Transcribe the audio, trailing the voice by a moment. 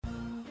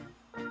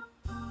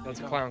That's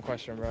a clown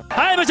question, bro. So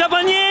I'm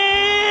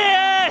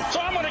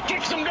gonna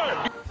kick some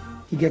dirt.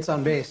 He gets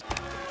on base.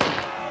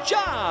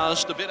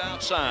 Just a bit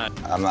outside.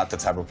 I'm not the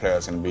type of player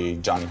that's going to be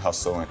Johnny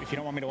Hustle. If you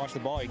don't want me to watch the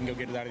ball, you can go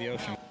get it out of the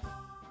ocean.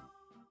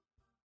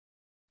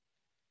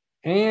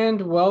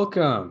 And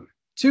welcome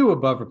to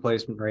Above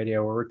Replacement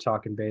Radio, where we're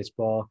talking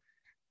baseball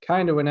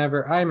kind of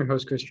whenever. I'm your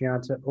host, Chris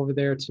Chianta. Over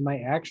there to my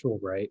actual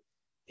right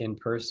in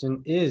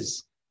person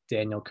is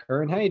Daniel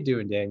Curran. How you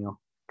doing,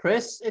 Daniel?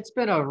 Chris, it's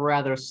been a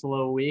rather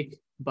slow week,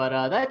 but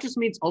that just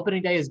means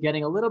opening day is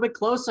getting a little bit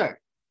closer,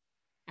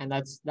 and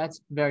that's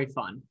very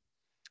fun.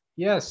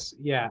 Yes,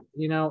 yeah.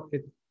 You know,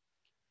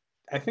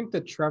 I think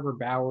the Trevor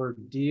Bauer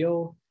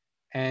deal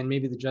and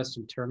maybe the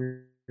Justin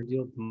Turner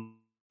deal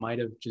might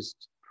have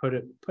just put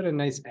a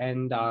nice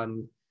end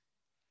on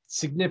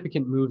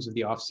significant moves of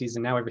the offseason.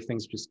 Now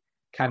everything's just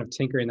kind of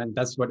tinkering, and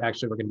that's what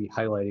actually we're going to be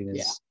highlighting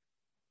is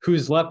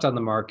who's left on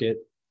the market.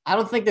 I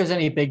don't think there's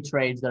any big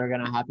trades that are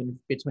going to happen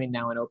between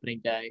now and opening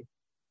day.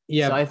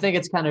 Yeah. So I think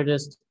it's kind of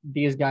just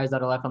these guys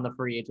that are left on the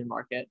free agent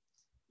market.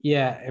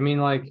 Yeah. I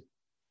mean, like,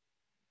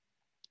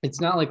 it's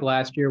not like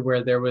last year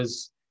where there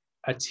was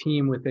a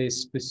team with a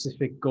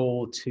specific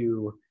goal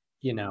to,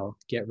 you know,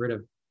 get rid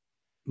of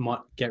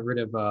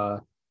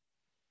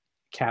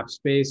cap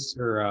space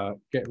or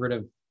get rid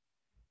of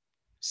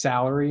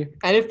salary.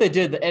 And if they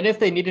did, and if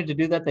they needed to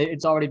do that,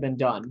 it's already been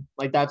done.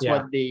 Like that's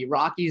what the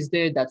Rockies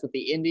did. That's what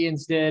the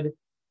Indians did.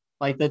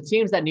 Like the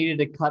teams that needed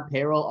to cut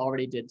payroll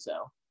already did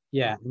so.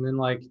 Yeah, and then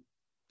like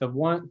the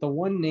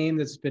one name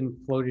that's been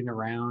floating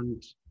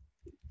around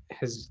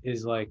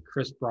is like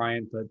Chris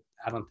Bryant, but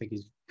I don't think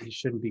he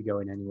shouldn't be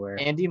going anywhere.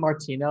 Andy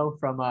Martino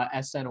from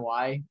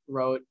SNY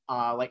wrote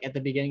like at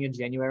the beginning of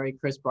January,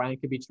 Chris Bryant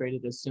could be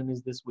traded as soon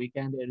as this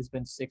weekend. It has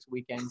been 6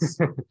 weekends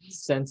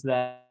since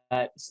that,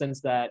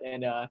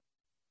 and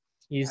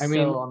he's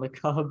still on the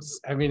Cubs.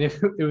 I mean,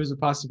 if it was a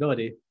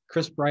possibility,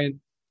 Chris Bryant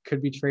could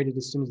be traded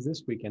as soon as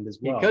this weekend as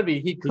well. He could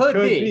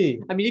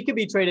be. I mean, he could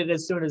be traded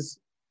as soon as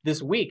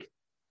this week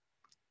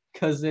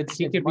because it's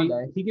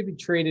Monday. He could be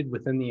traded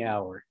within the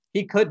hour.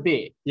 He could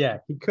be. Yeah,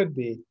 he could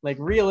be.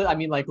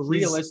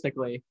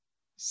 Realistically.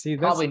 See,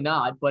 probably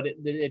not, but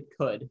it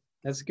could.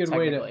 That's a good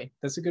way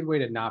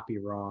to not be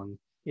wrong.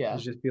 Yeah.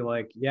 Just be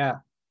like, yeah,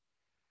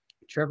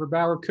 Trevor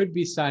Bauer could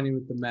be signing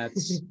with the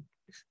Mets.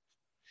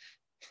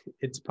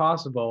 It's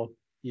possible.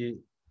 You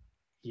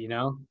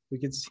know, we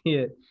could see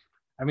it.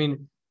 I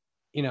mean,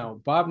 you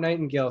know, Bob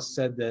Nightingale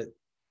said that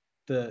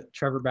the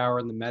Trevor Bauer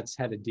and the Mets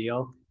had a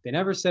deal. They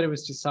never said it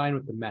was to sign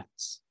with the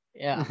Mets.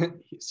 Yeah.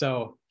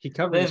 So he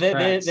covered his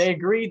tracks. They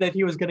agreed that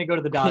he was going to go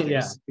to the Dodgers.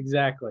 Yeah,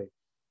 exactly.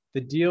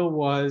 The deal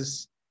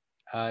was,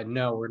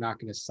 no, we're not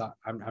going to sign.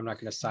 I'm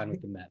not going to sign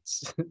with the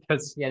Mets.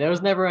 There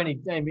was never any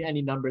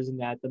numbers in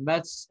that. The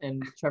Mets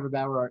and Trevor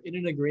Bauer are in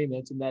an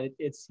agreement, and that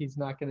he's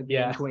not going to be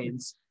in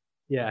Queens.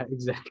 Yeah,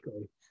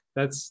 exactly.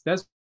 That's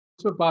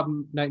what Bob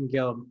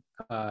Nightingale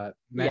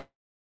meant.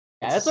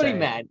 Yeah, that's what he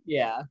meant.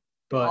 Yeah.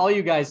 But all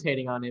you guys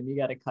hating on him, you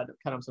got to cut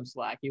him some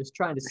slack. He was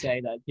trying to say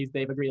that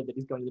they've agreed that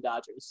he's going to the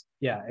Dodgers.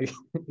 Yeah,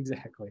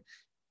 exactly.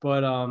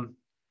 But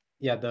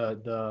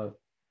the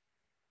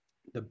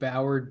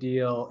Bauer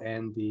deal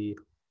and the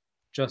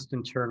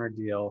Justin Turner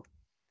deal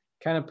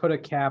kind of put a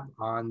cap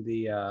on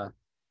the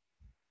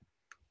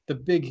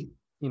big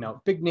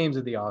names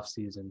of the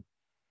offseason.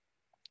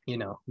 You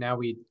know, now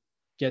we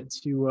get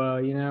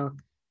to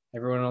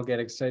everyone will get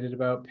excited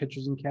about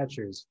pitchers and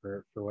catchers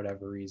for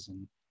whatever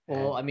reason.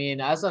 Well, I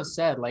mean, as I've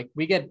said, like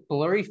we get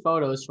blurry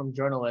photos from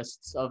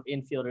journalists of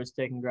infielders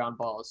taking ground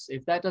balls.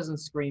 If that doesn't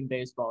scream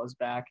baseball is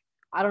back,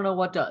 I don't know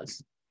what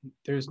does.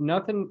 There's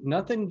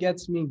nothing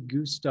gets me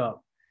goosed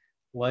up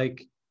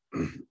like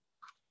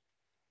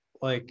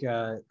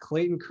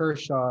Clayton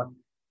Kershaw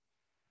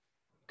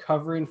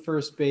covering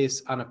first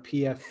base on a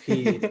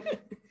PFP,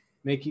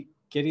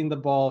 getting the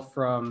ball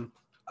from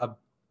a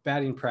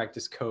batting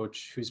practice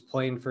coach who's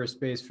playing first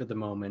base for the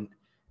moment,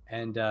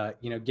 and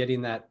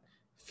getting that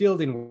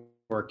fielding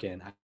work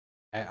in.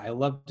 I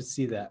love to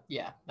see that.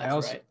 Yeah,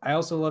 right. I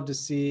also love to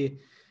see,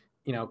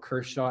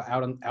 Kershaw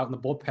out in the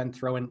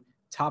bullpen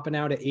topping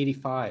out at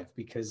 85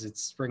 because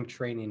it's spring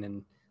training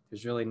and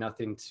there's really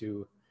nothing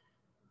to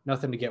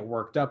get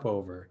worked up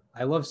over.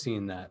 I love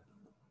seeing that.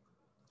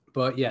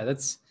 But yeah,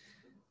 that's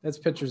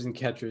pitchers and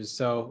catchers.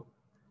 So,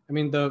 I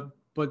mean,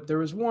 but there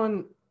was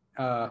one.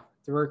 There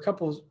were a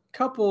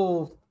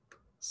couple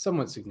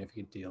somewhat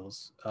significant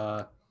deals,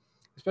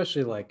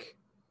 especially like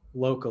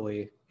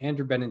locally.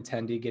 Andrew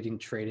Benintendi getting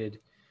traded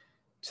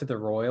to the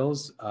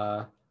Royals.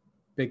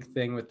 Big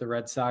thing with the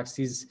Red Sox.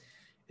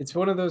 It's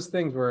one of those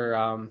things where,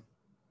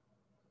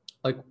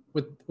 like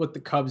with what the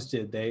Cubs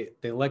did, they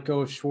let go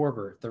of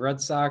Schwarber. The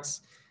Red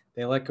Sox,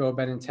 they let go of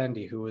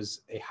Benintendi, who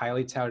was a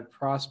highly touted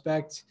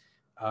prospect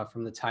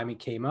from the time he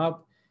came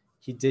up.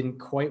 He didn't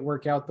quite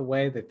work out the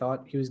way they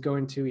thought he was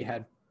going to. He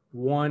had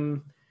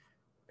one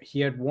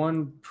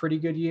pretty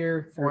good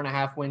year.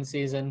 4.5 win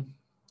season.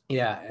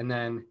 Yeah, and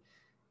then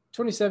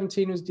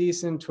 2017 was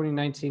decent.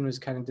 2019 was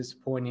kind of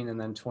disappointing, and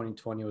then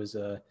 2020 was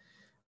a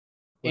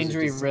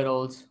injury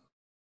riddled,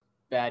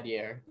 bad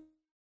year.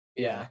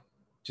 yeah,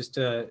 just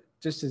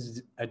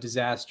as a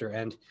disaster.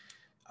 And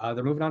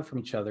they're moving on from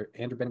each other.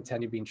 Andrew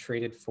Benintendi being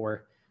traded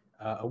for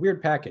a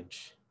weird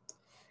package.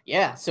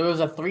 Yeah, so it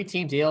was a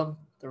 3-team deal.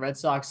 The Red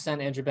Sox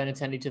sent Andrew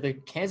Benintendi to the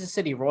Kansas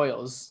City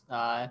Royals.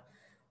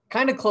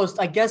 Kind of close,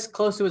 I guess,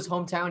 close to his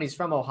hometown. He's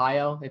from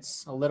Ohio.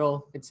 It's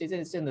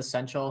in the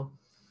central,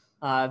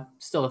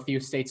 still a few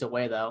states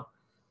away though.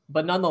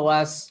 But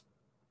nonetheless,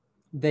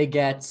 they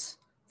get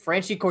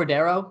Franchy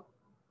Cordero,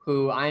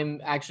 who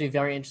I'm actually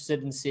very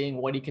interested in seeing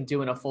what he can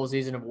do in a full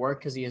season of work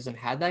because he hasn't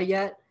had that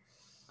yet.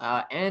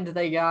 And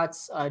they got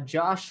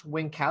Josh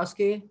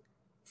Winkowski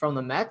from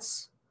the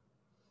Mets.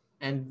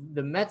 And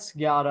the Mets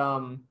got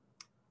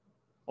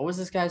what was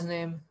this guy's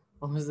name?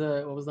 What was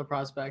the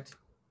prospect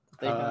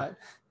that they got?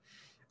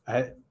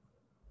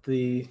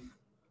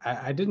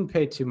 I didn't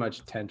pay too much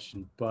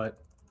attention,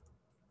 but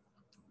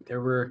there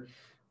were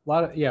a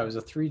lot of it was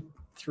a three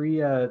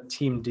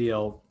team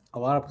deal. A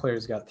lot of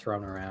players got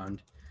thrown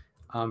around.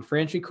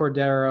 Franchy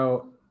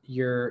Cordero,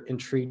 you're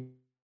intrigued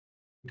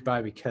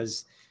by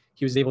because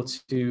he was able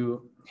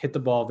to hit the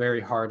ball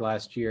very hard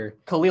last year.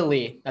 Khalil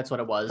Lee, that's what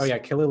it was. Oh yeah,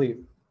 Khalil Lee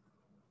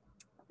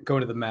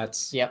going to the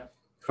Mets. Yep,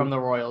 from the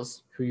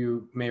Royals. Who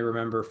you may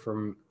remember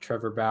from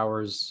Trevor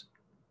Bauer's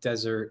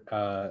Desert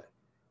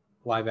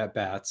live at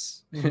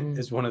bats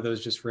is one of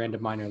those just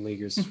random minor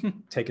leaguers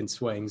taking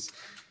swings.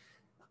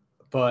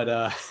 But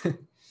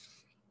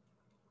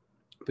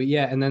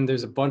yeah, and then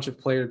there's a bunch of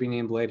players being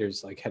named later,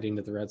 like heading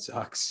to the Red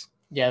Sox.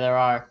 Yeah, there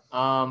are.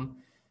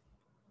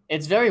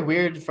 It's very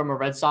weird from a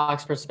Red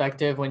Sox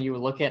perspective when you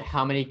look at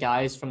how many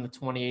guys from the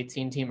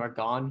 2018 team are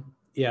gone.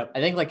 Yeah. I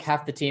think like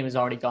half the team is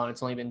already gone.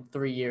 It's only been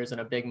 3 years in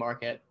a big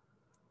market.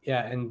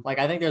 Yeah, and like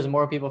I think there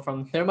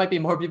might be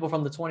more people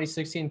from the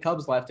 2016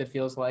 Cubs left, it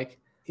feels like.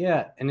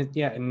 Yeah, and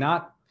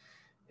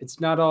it's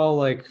not all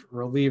like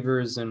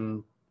relievers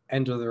and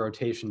end of the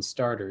rotation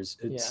starters.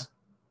 It's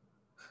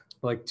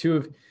like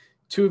two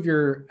of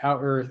your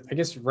I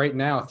guess right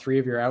now, all three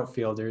of your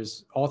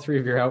outfielders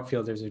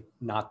are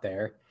not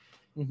there.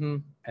 Mm-hmm.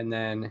 And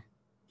then,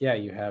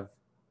 you're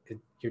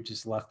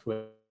just left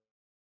with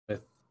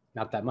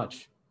not that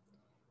much.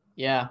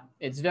 Yeah,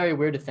 it's very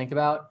weird to think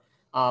about.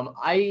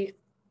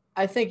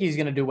 I think he's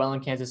going to do well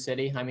in Kansas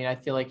City. I mean, I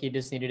feel like he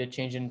just needed a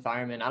change in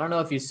environment. I don't know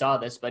if you saw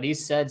this, but he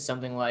said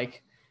something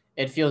like,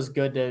 it feels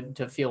good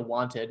to feel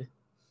wanted.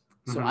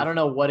 So I don't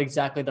know what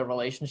exactly the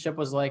relationship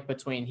was like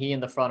between he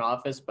and the front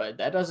office, but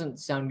that doesn't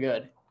sound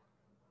good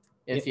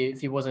if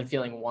he wasn't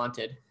feeling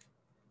wanted.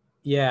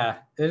 Yeah,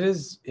 it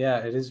is. Yeah,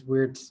 it is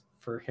weird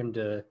for him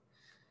to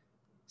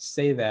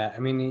say that. I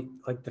mean,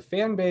 the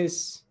fan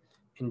base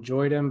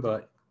enjoyed him,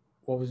 but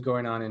what was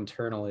going on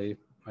internally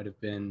might have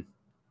been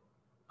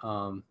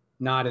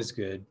not as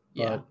good.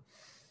 But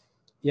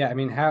yeah, I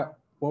mean,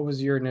 what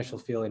was your initial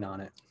feeling on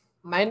it?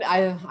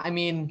 I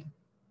mean,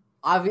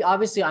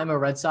 obviously I'm a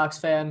Red Sox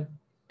fan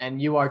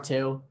and you are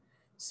too.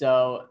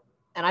 So,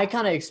 and I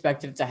kind of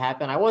expected it to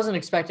happen. I wasn't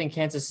expecting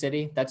Kansas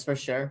City, that's for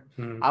sure.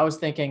 Mm-hmm. I was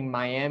thinking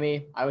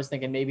Miami. I was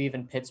thinking maybe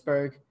even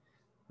Pittsburgh.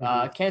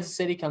 Kansas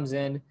City comes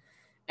in.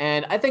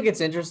 And I think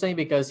it's interesting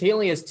because he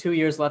only has 2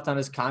 years left on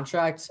his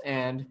contract,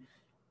 and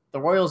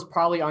the Royals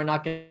probably are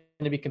not going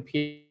to be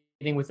competing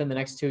within the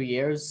next 2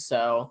 years.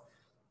 So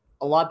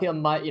a lot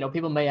of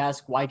people may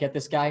ask, why get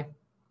this guy?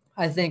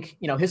 I think,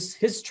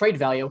 his trade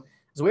value,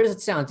 as weird as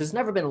it sounds, has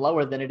never been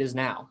lower than it is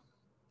now.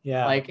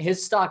 Yeah. Like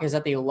his stock is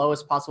at the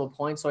lowest possible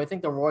point. So I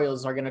think the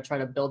Royals are going to try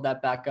to build that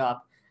back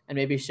up and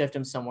maybe shift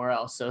him somewhere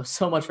else.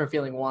 So much for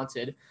feeling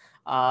wanted.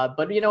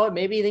 But you know what?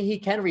 Maybe he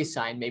can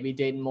resign. Maybe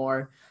Dayton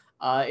Moore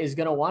is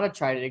going to want to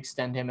try to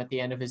extend him at the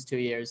end of his 2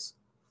 years.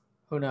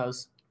 Who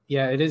knows?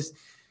 Yeah, it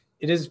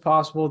is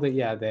possible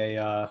that,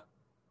 they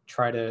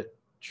try to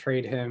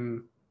trade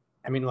him.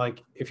 I mean,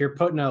 if you're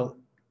putting a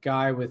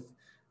guy with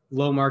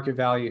low market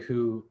value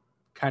who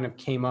kind of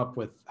came up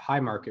with high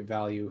market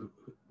value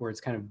where it's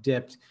kind of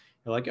dipped,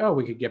 you're like, oh,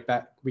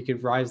 we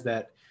could rise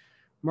that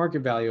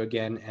market value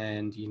again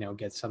and,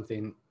 get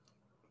something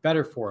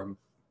better for him.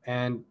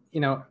 And,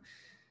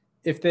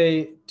 if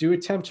they do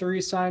attempt to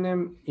re-sign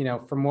him,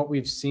 from what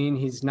we've seen,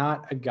 he's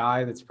not a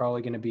guy that's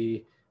probably going to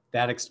be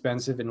that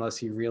expensive unless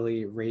he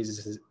really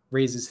raises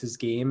his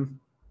game.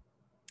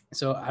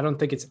 So I don't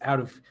think it's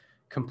out of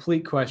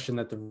complete question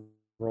that the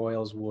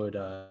Royals would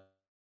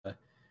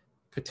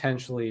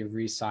potentially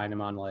re-sign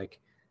him on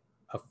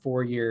a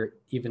 4-year,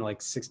 even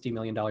 $60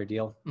 million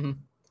deal.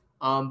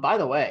 Mm-hmm. By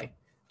the way,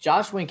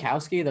 Josh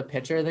Winkowski, the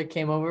pitcher that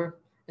came over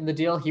in the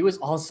deal, he was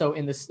also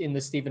in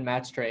the Steven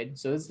Matz trade.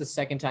 So this is the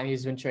second time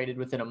he's been traded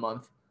within a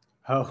month.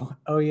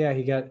 Oh yeah,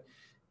 he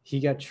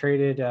got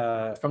traded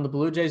from the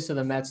Blue Jays to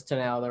the Mets to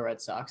now the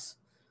Red Sox.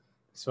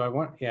 So I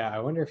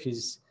wonder if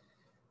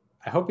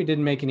I hope he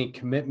didn't make any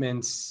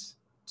commitments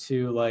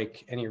to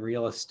any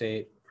real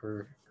estate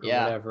or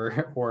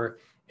whatever, or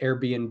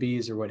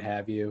Airbnbs or what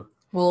have you.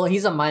 Well,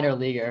 he's a minor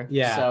leaguer.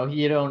 Yeah. So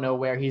you don't know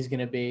where he's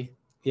going to be.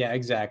 Yeah,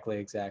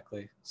 exactly.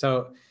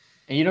 So,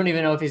 and you don't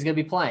even know if he's going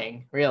to be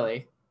playing,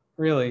 really.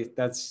 Really,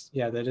 that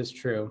is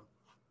true.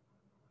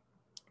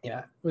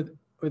 Yeah, with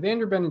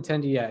Andrew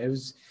Benintendi, it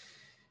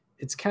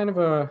it's kind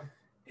of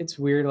it's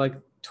weird. Like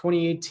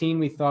 2018,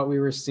 we thought we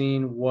were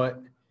seeing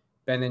what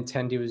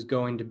Benintendi was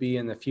going to be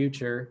in the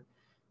future.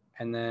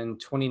 And then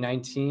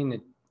 2019,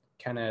 it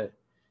kind of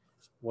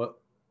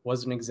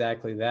wasn't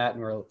exactly that.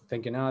 And we're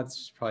thinking, oh,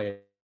 it's probably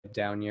a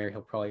down year.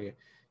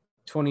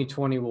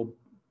 2020 will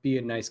be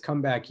a nice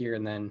comeback year.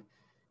 And then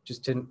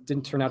just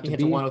didn't turn out He to hit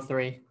be.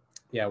 103.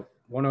 Yeah,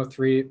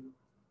 103.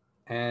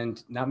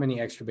 And not many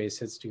extra base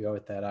hits to go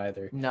with that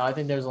either. No, I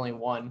think there's only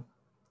one.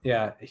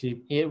 Yeah,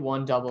 He hit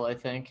one double, I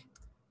think.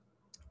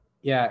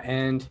 Yeah,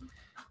 and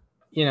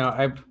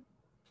I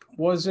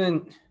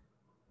wasn't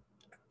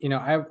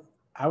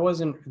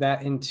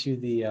that into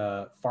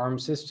the farm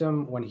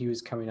system when he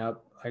was coming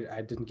up.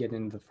 I didn't get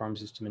into the farm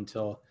system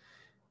until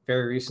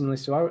very recently,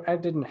 so I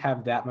didn't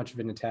have that much of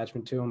an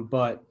attachment to him.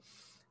 But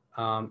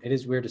it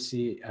is weird to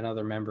see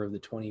another member of the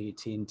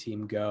 2018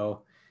 team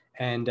go,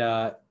 and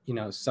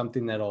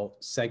something that'll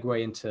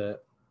segue into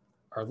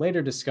our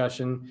later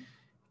discussion.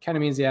 Kind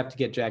of means you have to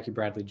get Jackie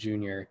Bradley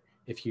Jr.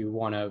 if you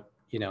want to,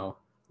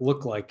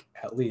 look like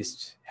at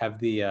least have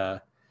the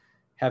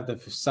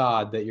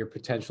facade that you're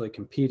potentially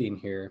competing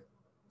here,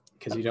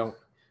 because you don't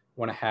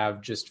want to have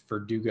just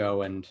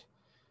Verdugo and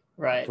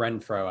Right.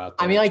 Renfroe out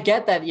there. I mean, I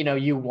get that,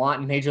 you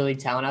want major league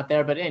talent out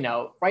there, but,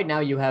 right now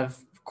you have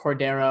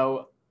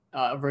Cordero,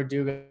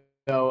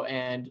 Verdugo,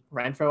 and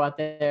Renfroe out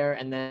there,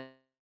 and then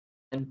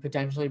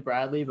potentially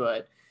Bradley.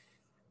 But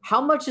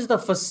how much is the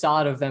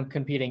facade of them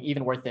competing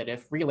even worth it?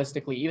 If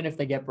realistically, even if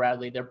they get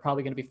Bradley, they're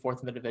probably going to be fourth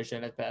in the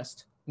division at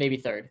best, maybe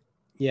third.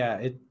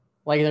 Yeah,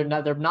 they're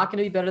not going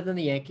to be better than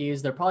the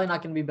Yankees. They're probably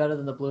not going to be better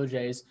than the Blue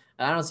Jays.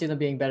 And I don't see them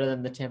being better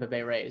than the Tampa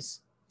Bay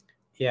Rays.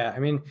 Yeah, I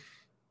mean,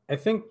 I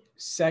think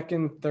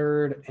second,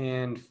 third,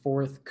 and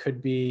fourth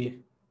could be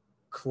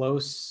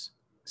close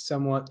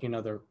somewhat.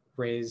 The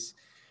Rays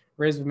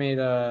have made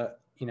a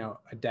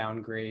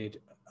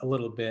downgrade a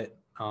little bit,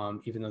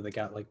 even though they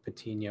got like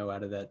Patino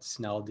out of that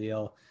Snell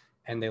deal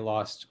and they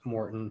lost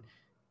Morton.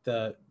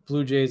 The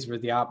Blue Jays were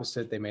the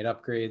opposite. They made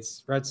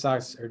upgrades. Red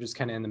Sox are just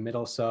kind of in the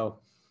middle. So,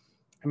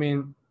 I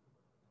mean,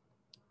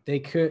 they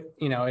could,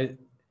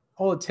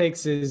 all it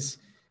takes is,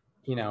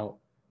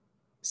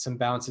 some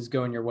bounces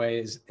going your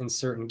way in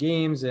certain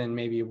games, and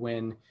maybe you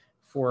win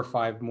 4 or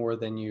 5 more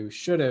than you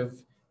should have,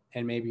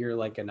 and maybe you're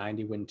like a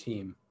 90-win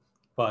team.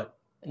 But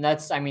and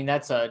that's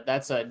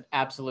a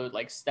absolute,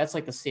 that's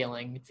like the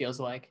ceiling, it feels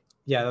like.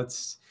 Yeah,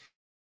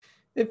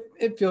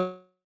 it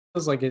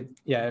feels like it.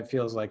 Yeah, it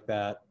feels like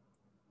that.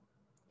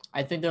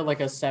 I think they're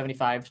like a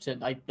 75 to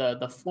like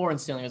the floor and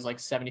ceiling is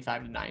like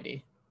 75 to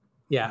 90.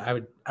 Yeah, I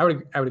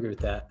would agree with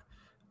that.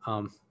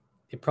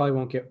 It probably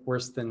won't get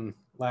worse than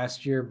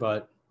last year,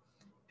 but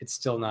it's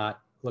still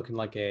not looking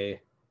like a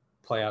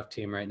playoff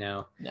team right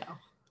now.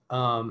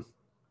 No.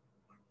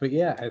 But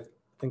yeah, I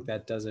think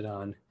that does it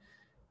on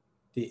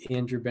the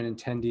Andrew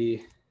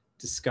Benintendi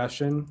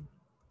discussion.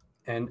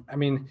 And I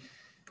mean,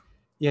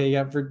 yeah, you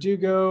got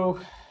Verdugo,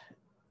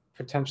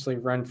 potentially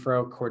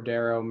Renfroe,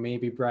 Cordero,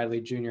 maybe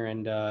Bradley Jr.,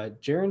 and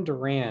Jarren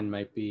Duran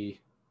might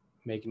be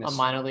making a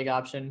minor league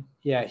option.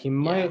 Yeah, he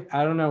might. Yeah.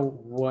 I don't know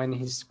when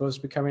he's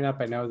supposed to be coming up.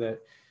 I know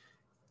that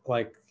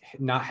like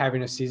not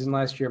having a season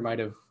last year might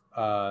have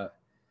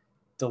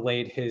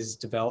delayed his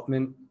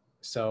development.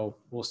 So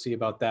we'll see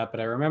about that. But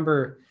I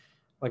remember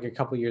like a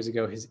couple years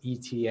ago, his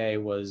ETA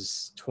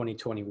was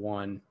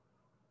 2021.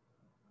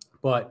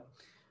 But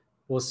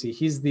we'll see.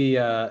 He's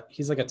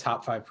like a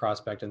top 5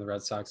 prospect in the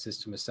Red Sox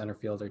system, a center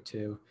fielder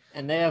too.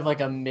 And they have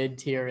like a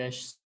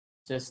mid-tier-ish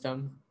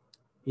system.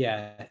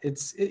 Yeah,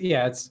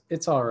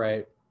 it's all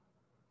right.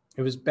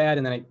 It was bad,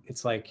 and then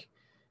it's like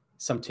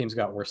some teams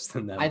got worse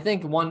than them. I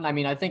think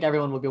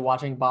everyone will be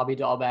watching Bobby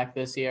Dahlbeck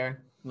this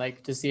year,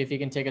 like to see if he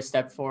can take a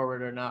step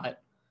forward or not.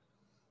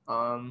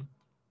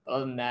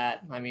 Other than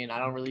that, I mean, I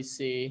don't really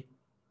see.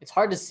 It's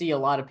hard to see a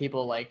lot of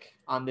people like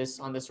on this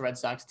Red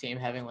Sox team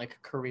having like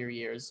career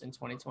years in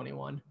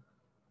 2021.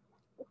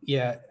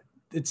 Yeah,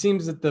 it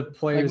seems that the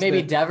players like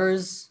maybe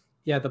Devers.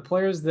 Yeah, the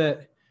players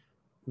that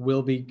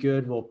will be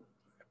good will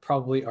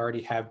probably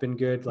already have been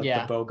good, like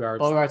the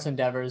Bogarts and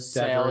Devers,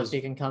 Sale, if he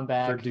can come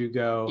back.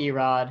 Verdugo,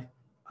 Erod.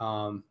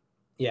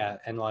 Yeah,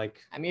 and like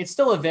I mean, it's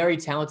still a very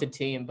talented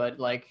team, but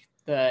like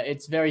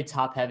it's very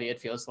top heavy. It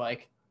feels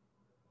like.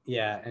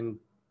 Yeah, and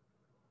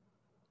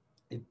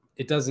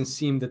it doesn't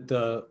seem that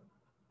the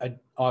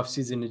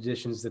off-season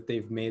additions that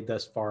they've made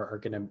thus far are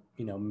going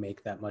to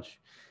make that much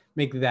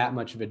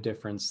of a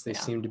difference. They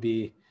seem to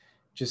be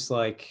just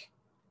like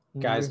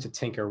guys to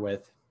tinker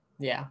with.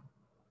 Yeah.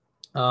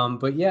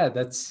 But yeah,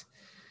 that's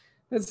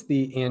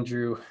the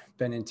Andrew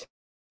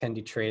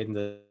Benintendi trade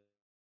and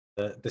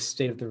the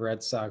state of the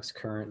Red Sox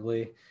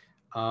currently.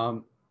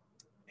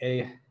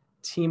 A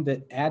team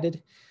that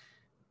added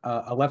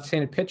a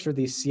left-handed pitcher,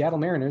 the Seattle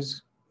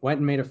Mariners, went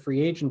and made a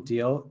free agent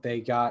deal. They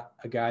got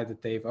a guy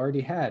that they've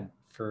already had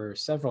for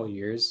several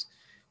years.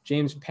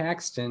 James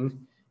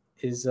Paxton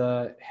is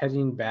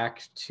heading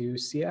back to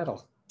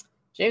Seattle.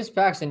 James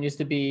Paxton used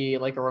to be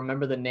like a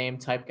remember the name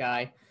type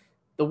guy.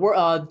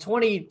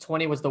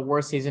 2020 was the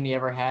worst season he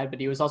ever had,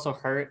 but he was also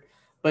hurt.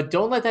 But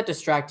don't let that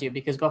distract you,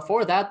 because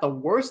before that, the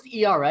worst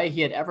ERA he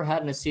had ever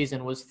had in a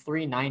season was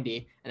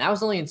 3.90, and that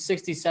was only in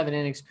 67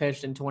 innings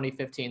pitched in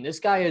 2015. This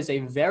guy is a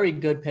very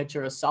good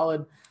pitcher, a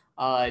solid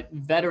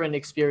veteran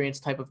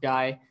experience type of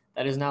guy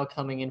that is now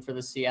coming in for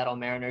the Seattle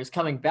Mariners,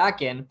 coming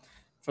back in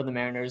for the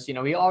Mariners. You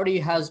know, he already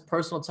has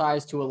personal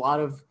ties to a lot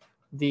of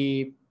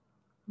the,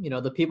 you know,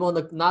 the people in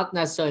the, not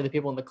necessarily the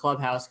people in the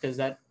clubhouse, because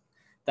that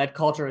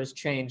culture has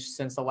changed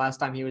since the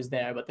last time he was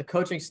there, but the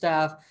coaching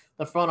staff,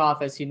 the front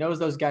office, he knows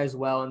those guys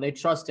well, and they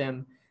trust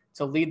him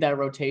to lead that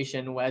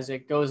rotation as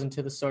it goes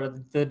into the sort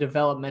of the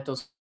developmental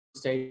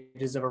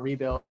stages of a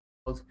rebuild,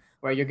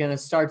 where you're going to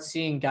start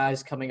seeing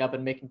guys coming up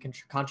and making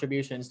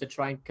contributions to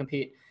try and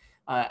compete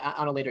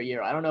on a later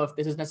year. I don't know if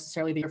this is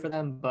necessarily the year for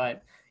them,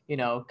 but, you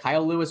know,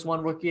 Kyle Lewis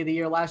won Rookie of the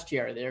Year last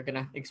year. They're going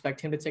to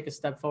expect him to take a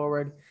step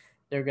forward.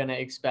 They're going to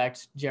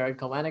expect Jared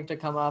Kelenic to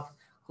come up,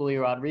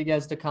 Julio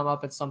Rodriguez to come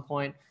up at some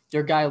point.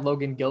 Your guy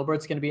Logan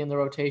Gilbert's going to be in the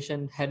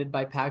rotation, headed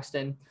by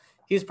Paxton.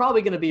 He's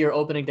probably going to be your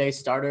opening day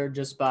starter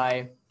just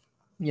by,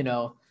 you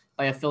know,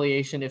 by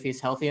affiliation if he's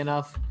healthy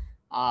enough,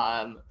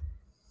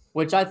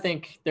 which I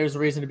think there's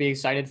reason to be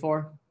excited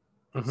for.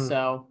 Mm-hmm.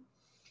 So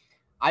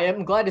I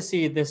am glad to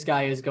see this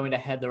guy is going to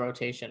head the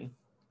rotation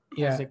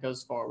as it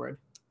goes forward.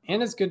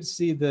 And it's good to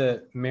see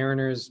the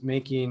Mariners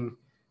making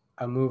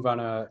a move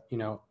on a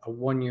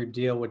one-year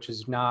deal, which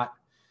is not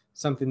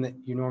something that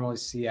you normally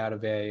see out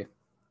of a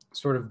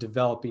sort of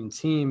developing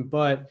team.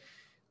 But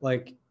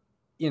like,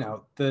 you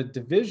know, the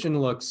division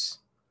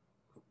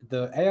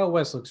the AL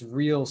West looks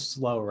real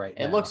slow right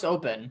now. It looks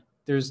open.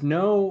 There's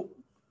no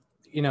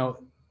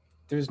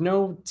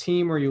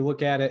team where you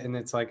look at it and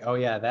it's like, oh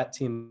yeah, that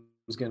team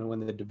is going to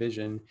win the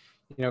division.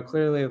 You know,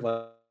 clearly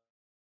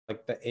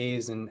like the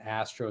A's and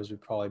Astros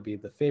would probably be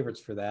the favorites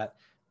for that,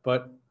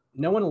 but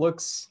no one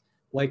looks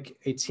like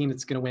a team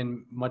that's going to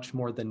win much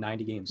more than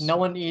 90 games.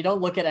 You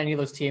don't look at any of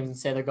those teams and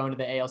say they're going to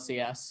the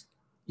ALCS.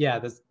 Yeah,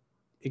 that's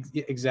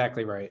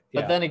exactly right.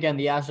 But then again,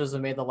 the Astros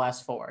have made the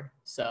last 4,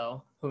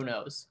 so who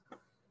knows?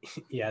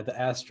 Yeah,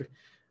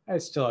 I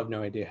still have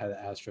no idea how the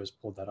Astros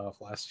pulled that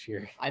off last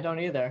year. I don't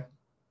either.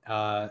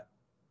 I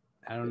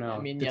don't know. I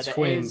mean, the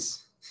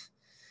Twins.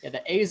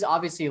 The A's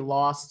obviously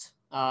lost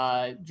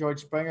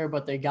George Springer,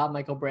 but they got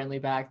Michael Brantley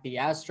back. The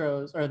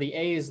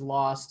A's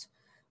lost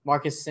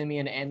Marcus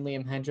Semien and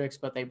Liam Hendricks,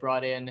 but they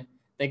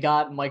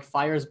got Mike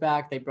Fiers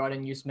back. They brought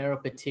in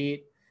Yusmeiro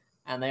Petit,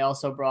 and they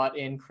also brought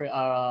in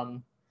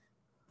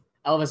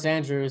Elvis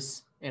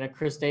Andrus in a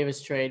Chris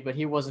Davis trade, but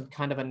he wasn't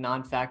kind of a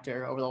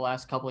non-factor over the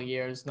last couple of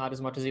years, not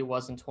as much as he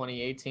was in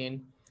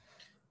 2018.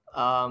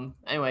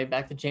 Anyway,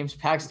 back to James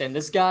Paxton.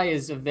 This guy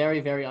is a very,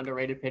 very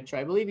underrated pitcher.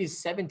 I believe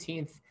he's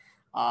 17th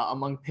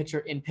among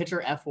pitcher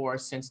FWAR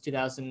since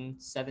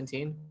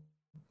 2017.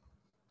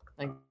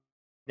 I think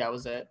that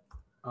was it.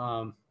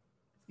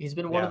 He's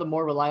been one of the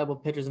more reliable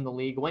pitchers in the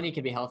league when he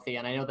can be healthy.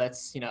 And I know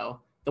that's, you know,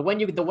 the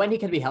when he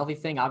can be healthy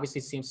thing obviously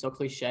seems so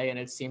cliche, and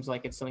it seems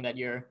like it's something that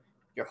you're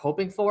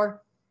hoping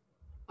for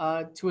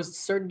to a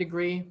certain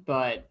degree.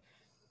 But,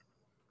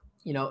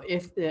 you know,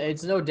 if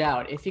it's no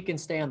doubt, if he can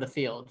stay on the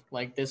field,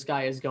 like, this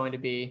guy is going to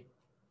be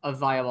a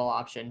viable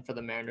option for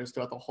the Mariners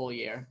throughout the whole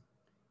year.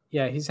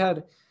 Yeah,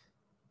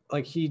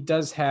 he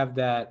does have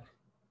that.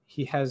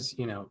 He has,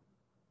 you know,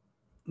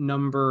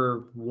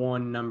 number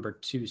 1, number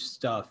 2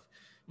 stuff.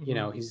 Mm-hmm. You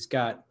know, he's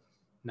got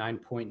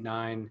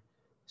 9.9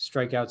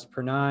 strikeouts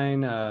per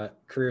 9,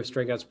 career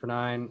strikeouts per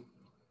 9.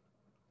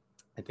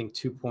 I think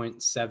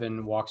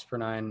 2.7 walks per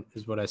 9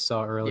 is what I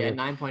saw earlier. Yeah,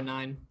 9.9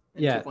 and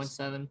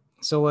 2.7.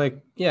 So,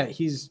 like, yeah,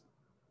 he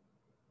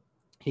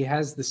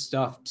has the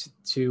stuff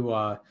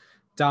to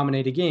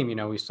dominate a game. You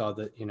know, we saw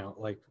that, you know,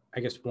 like,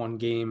 I guess one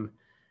game,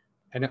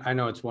 and I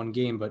know it's one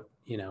game, but,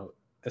 you know,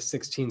 a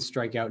 16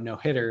 strikeout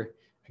no-hitter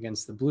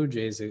against the Blue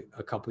Jays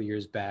a couple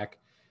years back.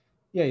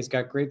 Yeah, he's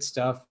got great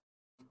stuff.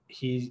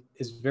 He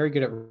is very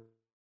good at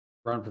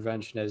run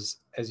prevention, as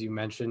you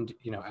mentioned,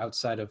 you know,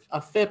 outside of a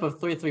FIP of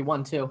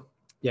 3.31 too.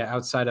 Yeah,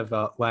 outside of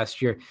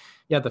last year.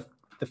 Yeah, the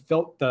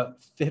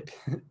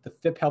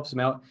FIP helps him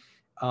out.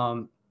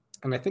 And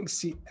I think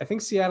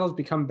Seattle's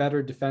become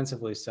better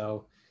defensively,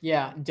 so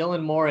yeah,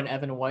 Dylan Moore and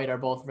Evan White are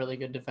both really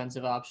good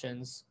defensive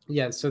options.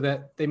 Yeah, so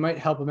that they might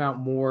help him out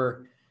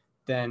more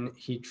than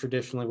he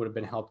traditionally would have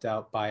been helped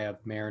out by a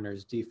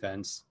Mariners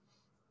defense.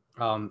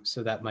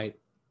 So that might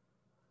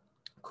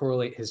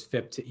correlate his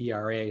FIP to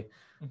ERA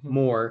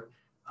more.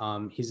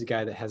 He's a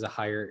guy that has a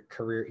higher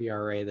career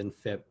ERA than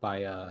FIP by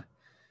a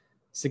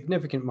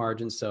significant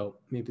margin, so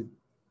maybe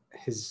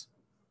his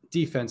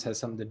defense has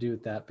something to do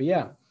with that. But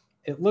yeah,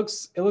 it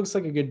looks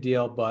like a good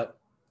deal,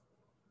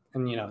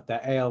 and you know,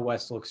 that AL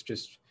West looks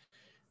just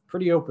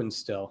pretty open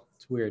still.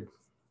 It's weird.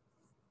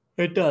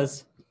 It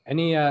does.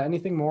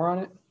 Anything more on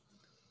it?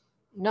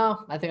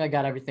 No, I think I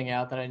got everything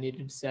out that I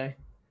needed to say.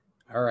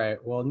 All right.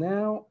 Well,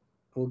 now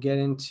we'll get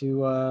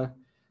into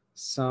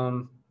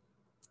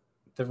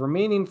the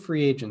remaining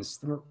free agents,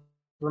 the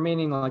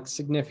remaining like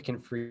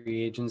significant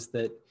free agents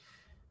that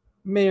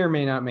may or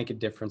may not make a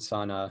difference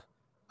on a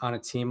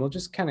team. We'll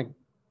just kind of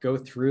go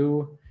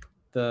through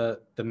the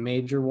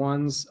major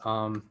ones.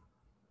 I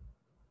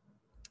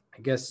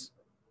guess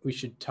we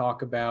should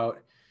talk about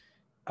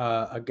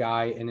a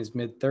guy in his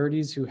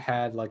mid-30s who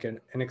had like an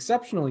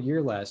exceptional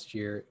year last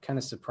year. Kind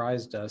of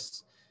surprised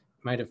us.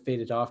 Might have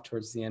faded off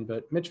towards the end,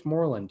 but Mitch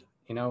Moreland,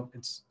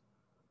 it's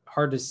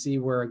hard to see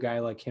where a guy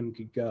like him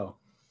could go.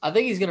 I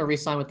think he's going to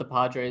re-sign with the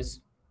Padres.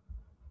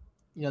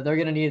 They're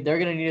going to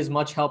need as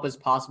much help as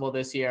possible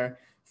this year,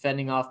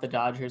 fending off the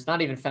Dodgers.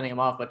 Not even fending them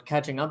off, but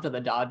catching up to the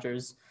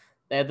Dodgers.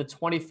 They had the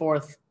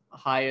 24th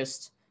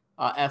highest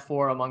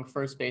F4 among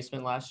first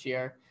basemen last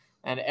year,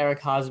 and Eric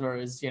Hosmer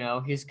is,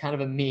 he's kind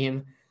of a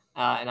meme,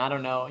 and I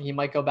don't know, he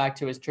might go back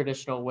to his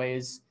traditional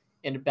ways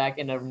back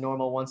in a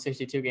normal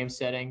 162 game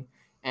setting.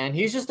 And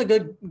he's just a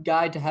good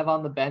guy to have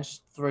on the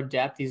bench for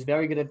depth. He's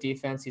very good at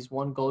defense. He's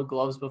won Gold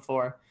Gloves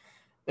before.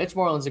 Mitch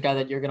Moreland's a guy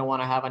that you're going to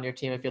want to have on your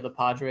team if you're the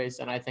Padres,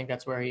 and I think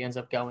that's where he ends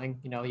up going.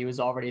 He was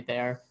already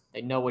there.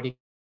 They know what he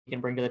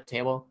can bring to the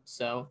table,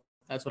 so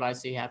that's what I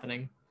see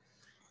happening.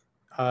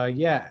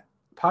 Yeah,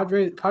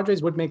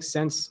 Padres would make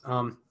sense.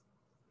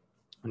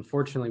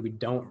 Unfortunately, we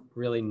don't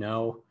really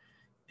know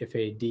if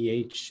a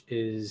DH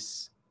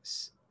is.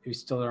 We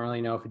still don't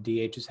really know if a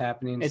DH is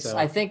happening.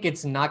 I think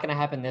it's not going to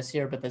happen this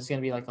year, but there's going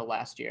to be like the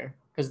last year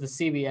because the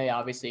CBA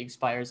obviously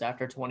expires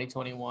after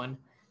 2021.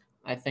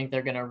 I think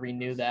they're going to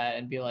renew that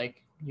and be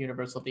like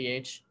universal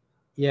DH.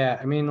 Yeah,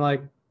 I mean,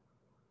 like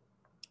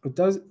it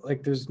does.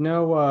 Like, there's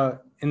no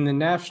in the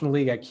National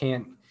League. I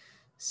can't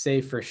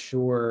say for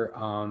sure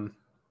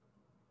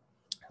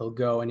he'll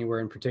go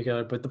anywhere in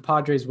particular, but the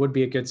Padres would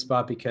be a good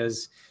spot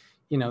because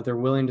they're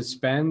willing to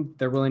spend.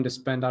 They're willing to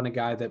spend on a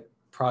guy that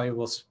probably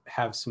will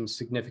have some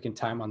significant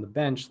time on the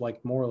bench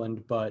like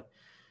Moreland, but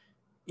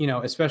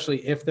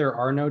especially if there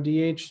are no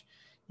DH,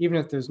 even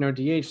if there's no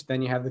DH,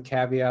 then you have the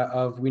caveat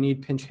of we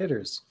need pinch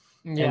hitters.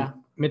 Yeah. And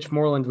Mitch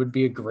Moreland would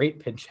be a great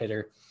pinch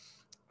hitter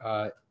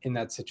in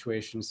that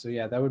situation. So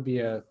yeah, that would be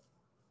a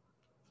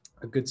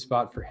good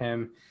spot for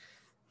him.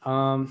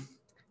 I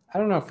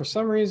don't know, for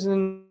some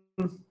reason,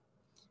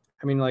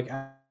 I mean, like,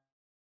 I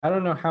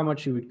don't know how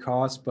much he would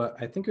cost, but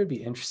I think it would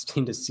be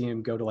interesting to see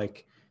him go to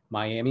like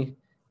Miami.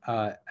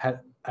 I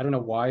don't know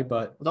why,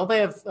 but don't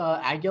they have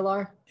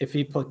Aguilar? If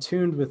he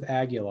platooned with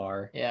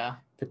Aguilar, yeah,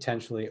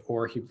 potentially,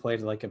 or he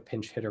played like a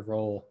pinch hitter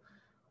role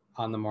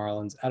on the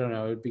Marlins. I don't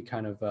know. It would be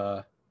kind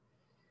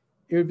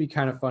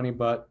of funny,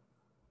 but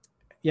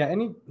yeah,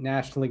 any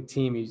National League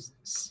team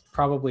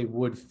probably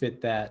would fit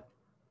that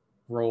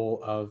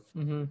role of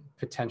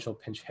potential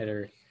pinch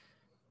hitter.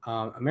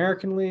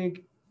 American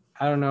League,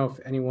 I don't know if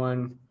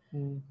anyone,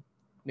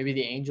 maybe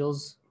the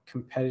Angels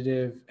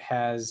competitive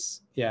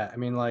has. Yeah, I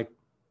mean, like.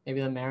 Maybe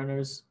the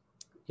Mariners.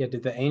 Yeah,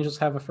 did the Angels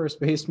have a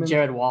first baseman?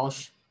 Jared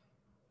Walsh.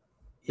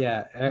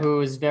 Yeah. Who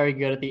was very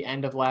good at the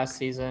end of last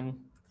season.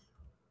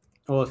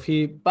 Well,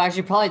 But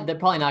actually, they're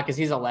probably not because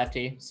he's a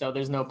lefty, so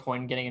there's no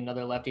point in getting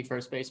another lefty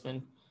first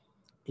baseman.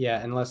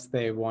 Yeah, unless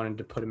they wanted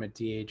to put him at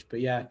DH.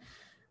 But yeah,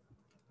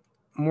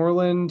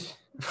 Moreland.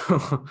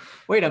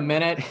 Wait a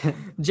minute.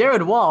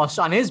 Jared Walsh,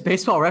 on his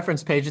baseball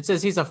reference page, it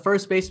says he's a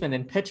first baseman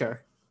and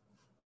pitcher.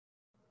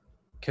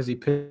 Because he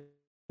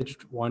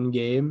pitched one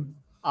game?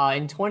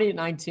 In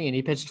 2019,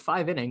 he pitched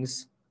 5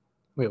 innings.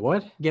 Wait,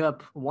 what? Gave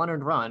up 1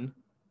 earned run,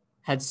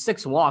 had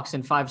 6 walks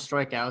and 5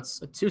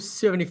 strikeouts, a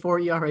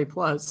 2.74 ERA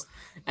plus.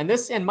 And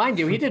mind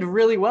you, he did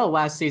really well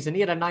last season.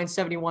 He had a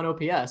 971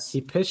 OPS. He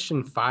pitched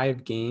in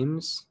 5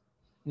 games?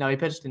 No, he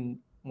pitched in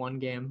 1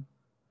 game.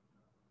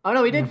 Oh,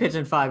 no, he did pitch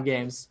in 5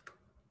 games.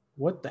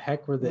 What the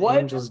heck were the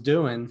Angels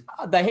doing?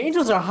 The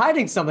Angels are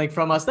hiding something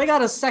from us. They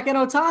got a second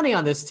Ohtani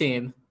on this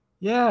team.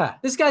 Yeah.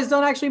 This guy's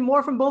done actually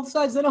more from both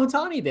sides than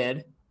Ohtani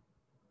did.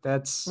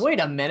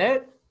 Wait a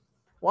minute.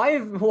 Why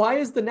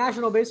has the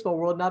National Baseball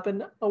world not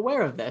been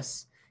aware of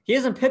this? He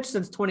hasn't pitched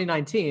since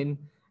 2019.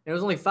 It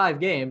was only 5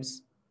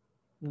 games,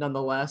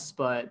 nonetheless.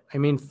 But I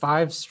mean,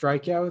 5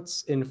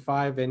 strikeouts in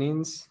 5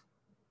 innings.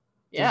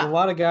 Yeah, there's a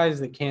lot of guys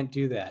that can't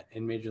do that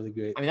in Major League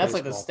Baseball. I mean, that's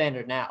like the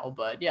standard now.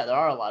 But yeah, there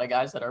are a lot of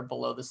guys that are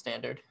below the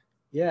standard.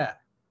 Yeah,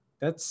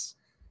 that's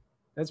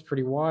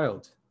pretty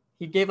wild.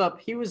 He gave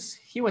up. He went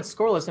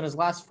scoreless in his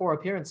last 4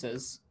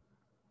 appearances.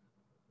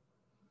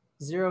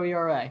 0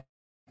 ERA.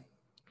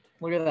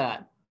 Look at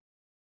that.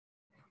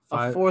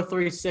 A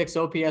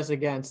 4.36 OPS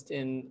against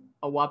in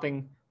a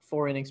whopping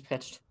 4 innings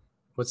pitched.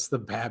 What's the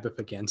BABIP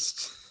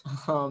against?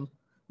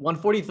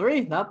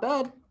 143. Not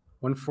bad.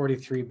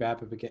 143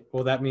 BABIP against.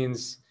 Well, that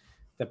means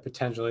that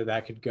potentially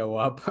that could go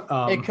up.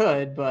 It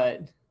could,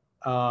 but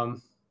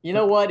you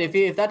know what?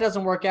 If that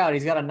doesn't work out,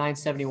 he's got a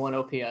 971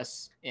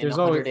 OPS in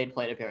 108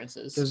 plate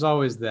appearances. There's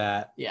always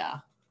that. Yeah.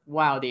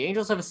 Wow. The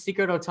Angels have a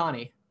secret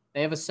Ohtani.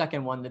 They have a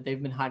second one that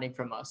they've been hiding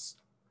from us.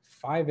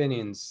 5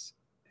 innings.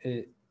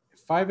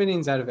 5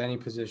 innings out of any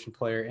position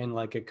player in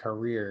like a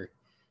career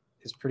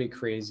is pretty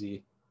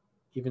crazy.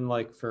 Even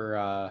like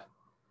for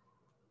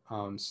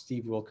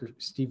Stevie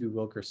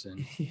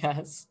Wilkerson.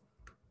 Yes.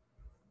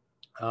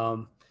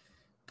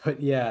 But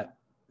yeah,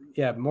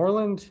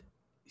 Moreland,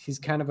 he's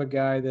kind of a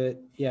guy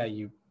that, yeah,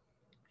 you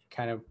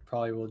kind of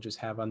probably will just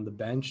have on the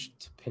bench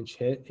to pinch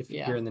hit if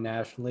Yeah. you're in the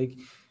National League.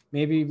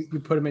 Maybe you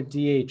put him at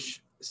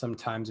DH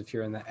sometimes if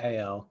you're in the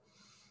AL.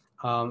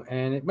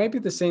 And it might be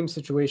the same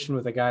situation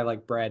with a guy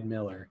like Brad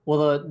Miller.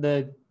 Well,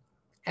 the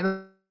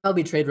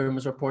MLB trade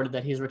rumors reported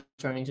that he's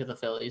returning to the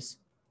Phillies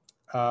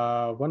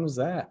When was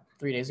that?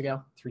 3 days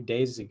ago. 3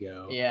 days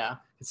ago. Yeah,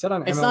 It said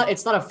on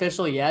it's not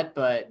official yet,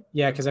 but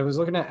Yeah, because I was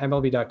looking at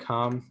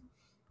MLB.com.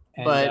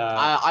 And,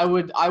 I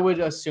would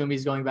assume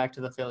he's going back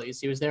to the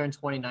Phillies. He was there in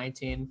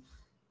 2019.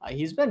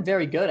 He's been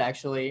very good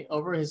actually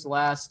over his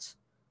last.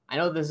 I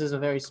know this is a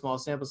very small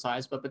sample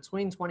size, but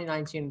between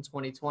 2019 and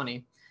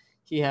 2020,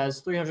 he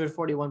has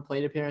 341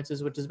 plate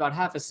appearances, which is about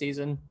half a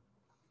season.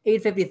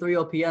 853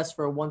 OPS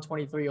for a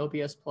 123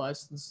 OPS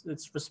plus.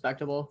 It's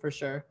respectable for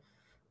sure.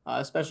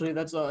 Especially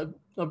that's a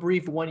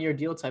brief 1-year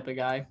deal type of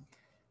guy.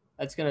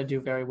 That's gonna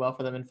do very well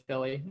for them in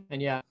Philly. And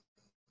yeah.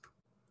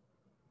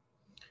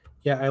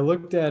 Yeah, I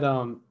looked at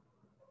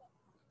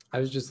I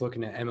was just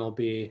looking at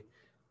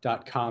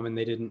MLB.com and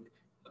they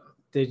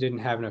didn't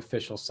have an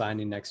official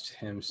signing next to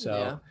him. So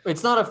yeah.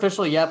 It's not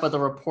official yet, but the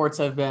reports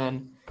have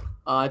been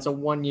it's a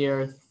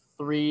 1-year,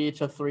 $3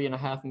 to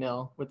 $3.5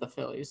 million with the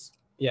Phillies.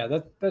 yeah,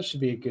 that should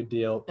be a good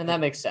deal. And that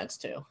makes sense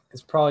too.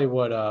 It's probably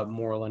what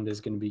Moreland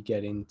is going to be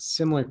getting.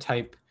 Similar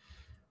type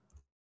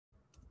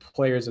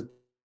players at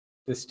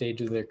this stage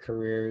of their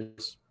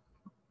careers.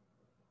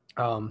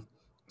 So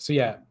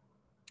yeah,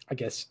 I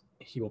guess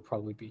he will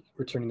probably be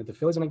returning to the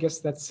Phillies, and I guess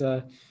that's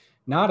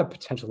not a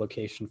potential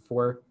location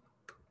for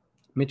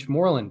Mitch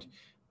Moreland.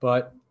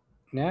 But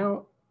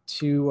now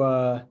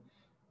to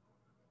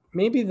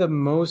maybe the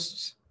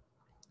most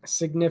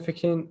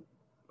significant,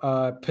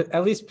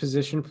 at least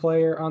position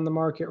player on the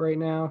market right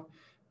now,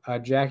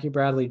 Jackie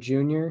Bradley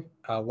Jr.,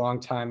 a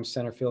longtime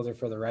center fielder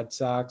for the Red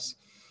Sox,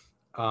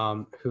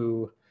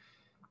 who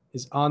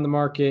is on the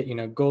market,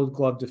 Gold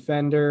Glove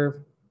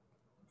defender,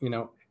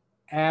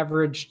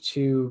 average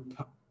to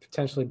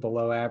potentially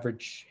below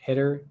average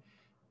hitter,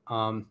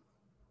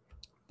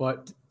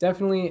 but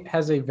definitely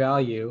has a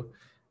value.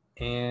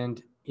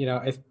 And,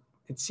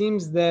 it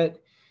seems that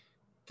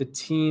the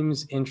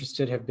teams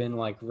interested have been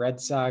like Red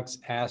Sox,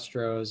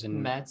 Astros,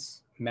 and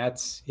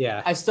Mets.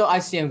 Yeah. I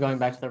see him going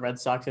back to the Red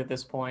Sox at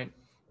this point.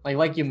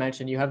 Like you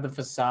mentioned, you have the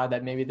facade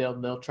that maybe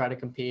they'll try to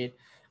compete.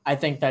 I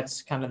think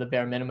that's kind of the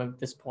bare minimum at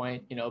this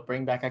point.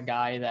 Bring back a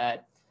guy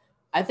that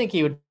I think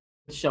he would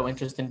show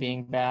interest in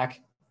being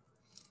back.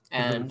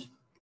 And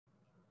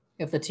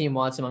if the team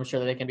wants him, I'm sure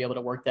that they can be able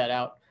to work that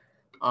out.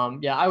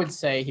 Yeah, I would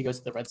say he goes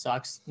to the Red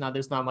Sox. Now,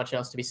 there's not much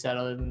else to be said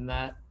other than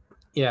that.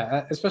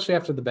 Yeah, especially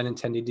after the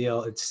Benintendi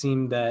deal, it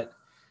seemed that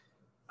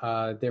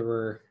they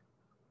were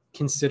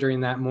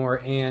considering that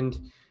more. And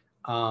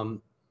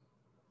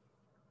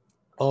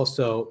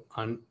also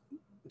on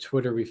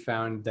Twitter, we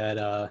found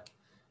that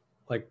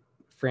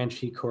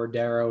Franchy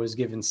Cordero was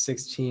given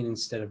 16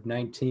 instead of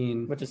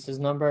 19. Which is his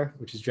number.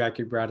 Which is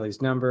Jackie Bradley's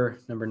number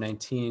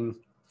 19.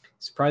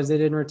 Surprised they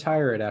didn't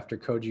retire it after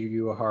Koji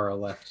Uehara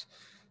left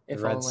the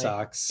Red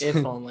Sox.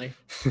 If only.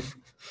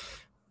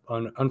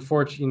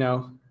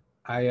 Unfortunately,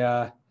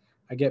 I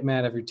get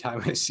mad every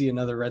time I see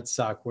another Red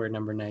Sox wear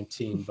number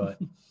 19, but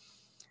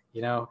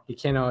you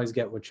can't always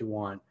get what you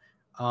want.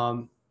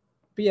 But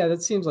yeah,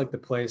 that seems like the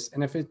place.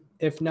 And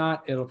if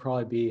not, it'll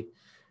probably be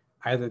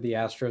either the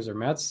Astros or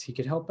Mets. He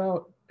could help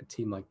out a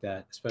team like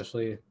that,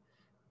 especially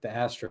the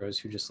Astros,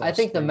 who just. I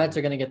think the Mets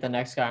are going to get the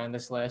next guy on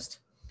this list.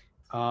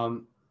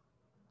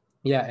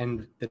 Yeah,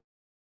 and the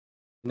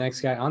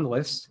next guy on the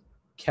list,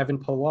 Kevin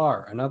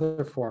Pillar,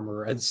 another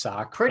former Red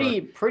Sox.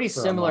 Pretty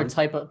similar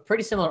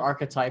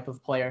archetype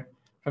of player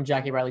from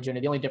Jackie Bradley Jr.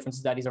 The only difference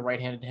is that he's a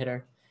right-handed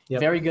hitter. Yep.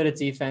 Very good at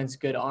defense,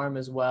 good arm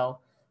as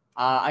well.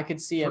 I could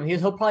see him.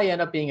 He'll probably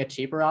end up being a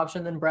cheaper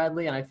option than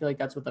Bradley, and I feel like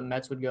that's what the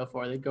Mets would go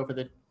for. They'd go for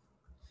the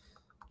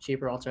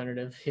cheaper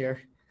alternative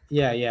here.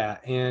 Yeah,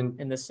 and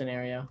in this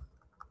scenario.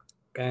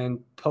 And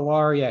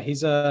Pillar, yeah,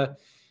 he's a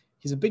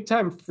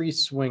big-time free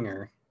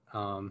swinger.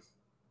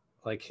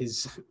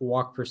 His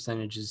walk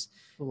percentage is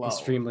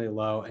extremely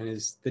low,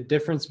 and the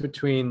difference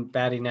between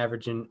batting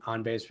average and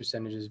on-base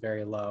percentage is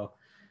very low.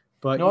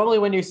 But normally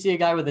when you see a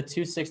guy with a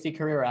 260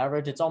 career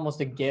average, it's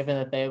almost a given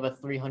that they have a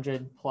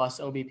 300 plus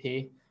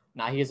OBP.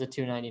 Nah, he has a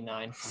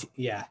 299.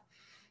 Yeah,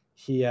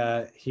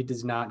 he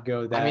does not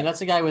go that. I mean,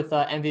 that's a guy with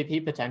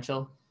MVP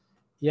potential.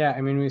 Yeah,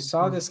 I mean, we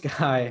saw this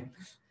guy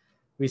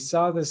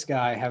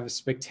have a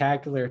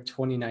spectacular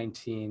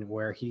 2019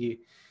 where he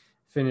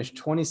finished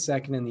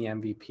 22nd in the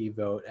MVP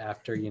vote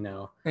after,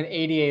 an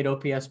 88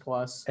 OPS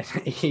plus. An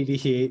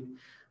 88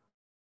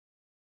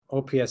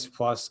 OPS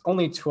plus,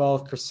 only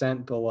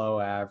 12% below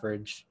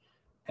average.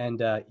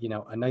 And, a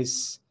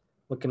nice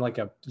looking like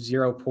a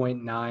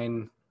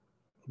 0.9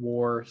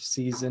 WAR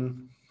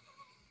season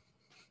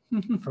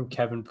from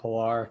Kevin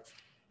Pillar.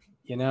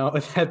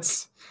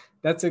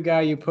 That's a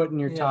guy you put in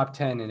your top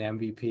 10 in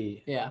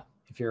MVP. Yeah.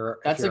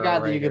 That's a guy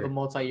that you give a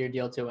multi-year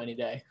deal to any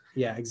day.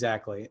 Yeah,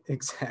 exactly.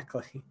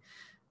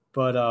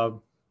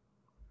 But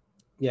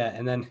yeah,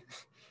 and then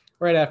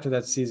right after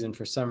that season,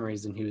 for some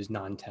reason, he was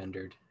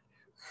non-tendered.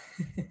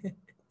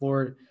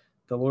 Lord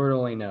The Lord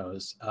only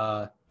knows.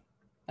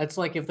 That's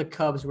like if the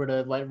Cubs were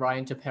to let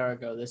Ryan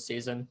Tepera go this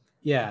season,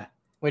 Yeah,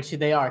 which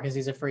they are because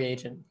he's a free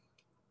agent.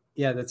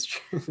 yeah, that's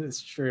true.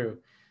 That's true.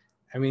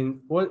 I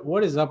mean,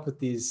 what is up with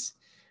these?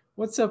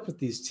 What's up with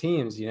these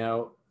teams? You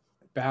know,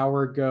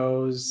 Bauer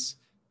goes,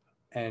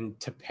 and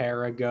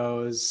Tepera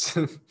goes.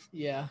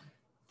 Yeah.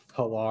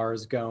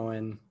 Pilar's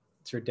going.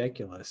 It's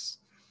ridiculous.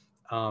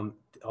 All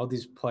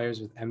these players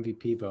with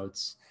MVP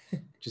votes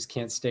just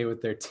can't stay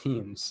with their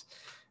teams.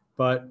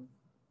 But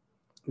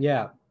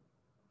yeah,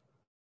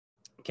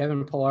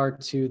 Kevin Pillar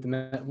to the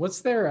Mets.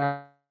 What's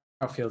their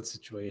outfield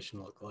situation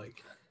look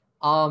like?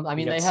 I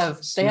mean, got they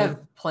have Smith.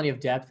 plenty of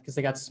depth because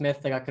they got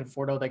Smith, they got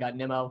Conforto, they got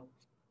Nimmo,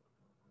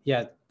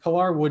 Yeah,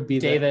 Pilar would be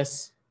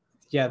Davis.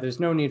 Yeah, there's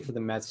no need for the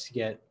Mets to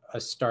get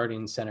a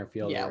starting center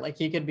fielder. Yeah, like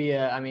he could be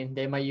I mean,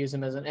 they might use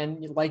him as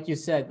and like you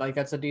said, like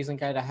that's a decent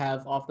guy to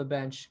have off the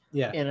bench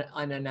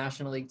on a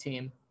National League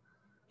team.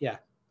 Yeah,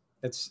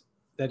 that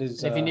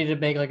is. And if you need to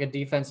make like a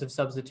defensive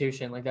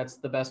substitution, like that's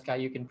the best guy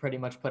you can pretty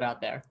much put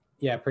out there.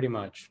 Yeah, pretty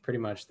much.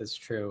 That's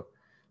true.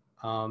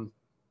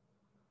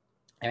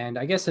 And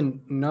I guess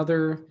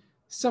another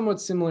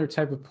somewhat similar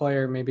type of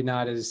player, maybe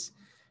not as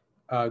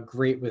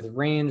great with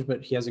range,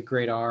 but he has a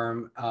great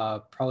arm,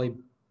 probably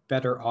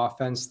better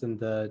offense than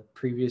the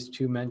previous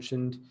two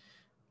mentioned.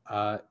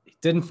 He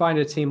didn't find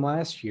a team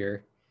last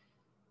year.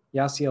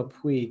 Yasiel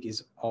Puig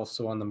is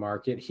also on the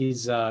market.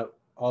 He's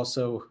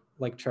also,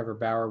 like Trevor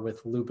Bauer,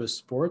 with Luba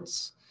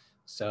Sports.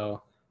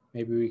 So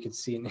maybe we could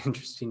see an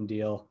interesting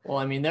deal. Well,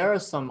 I mean, there are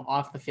some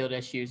off the field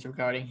issues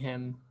regarding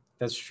him.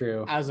 That's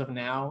true. As of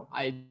now,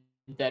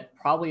 that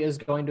probably is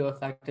going to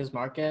affect his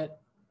market,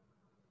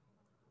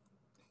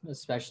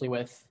 especially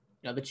with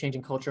the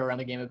changing culture around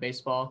the game of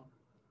baseball.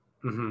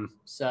 Mm-hmm.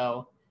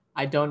 So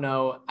I don't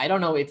know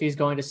if he's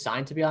going to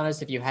sign, to be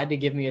honest. If you had to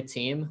give me a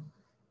team,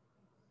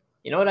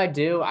 you know what I'd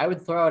do? I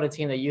would throw out a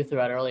team that you threw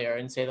out earlier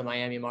and say the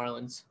Miami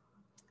Marlins.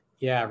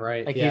 Yeah,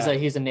 right. Like yeah.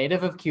 he's a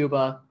native of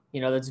Cuba,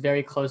 that's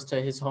very close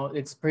to his home.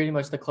 It's pretty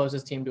much the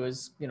closest team to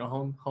his,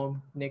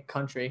 home Nick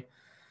country.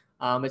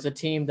 It's a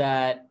team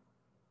that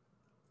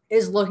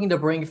is looking to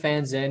bring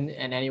fans in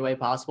any way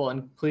possible.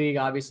 And Puig,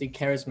 obviously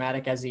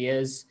charismatic as he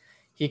is,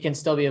 he can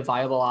still be a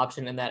viable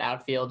option in that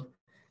outfield.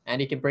 And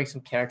he can bring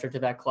some character to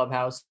that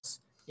clubhouse,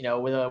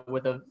 with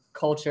a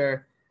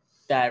culture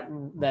that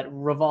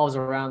revolves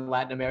around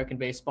Latin American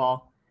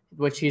baseball,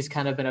 which he's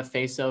kind of been a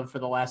face of for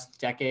the last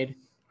decade.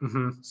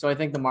 Mm-hmm. So I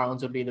think the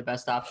Marlins would be the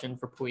best option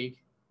for Puig.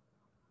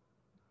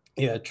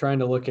 Yeah, trying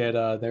to look at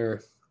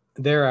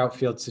their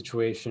outfield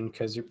situation,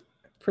 because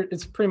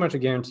it's pretty much a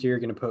guarantee you're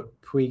going to put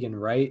Puig in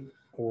right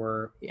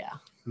or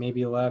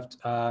maybe left.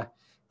 I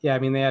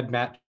mean, they had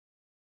Matt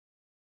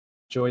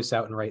Joyce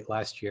out in right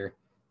last year.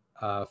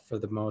 For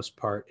the most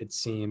part, it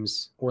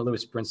seems, or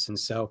Lewis Brinson.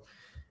 So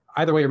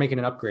either way, you're making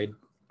an upgrade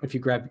if you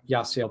grab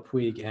Yasiel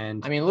Puig.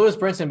 And I mean, Lewis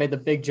Brinson made the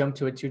big jump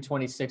to a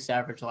 226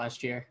 average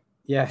last year.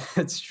 Yeah,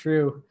 that's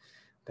true.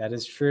 That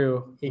is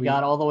true. He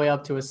got all the way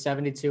up to a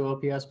 72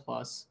 OPS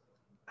plus.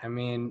 I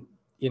mean,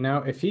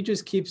 if he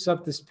just keeps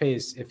up this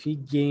pace, if he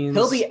gains,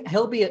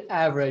 he'll be at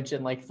average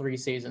in like 3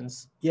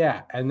 seasons.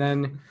 Yeah, and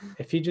then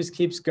if he just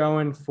keeps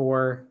going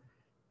for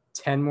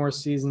 10 more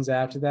seasons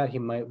after that, he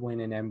might win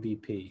an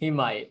MVP. He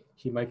might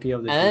be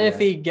able to. And then if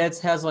he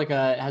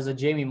has a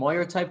Jamie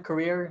Moyer type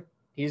career,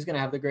 he's gonna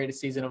have the greatest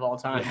season of all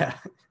time. Yeah,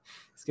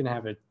 he's gonna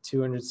have a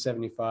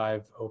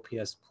 275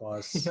 OPS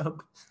plus. Yep.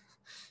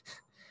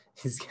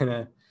 He's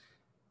gonna,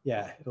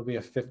 it'll be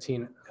a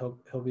 15.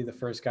 He'll be the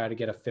first guy to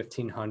get a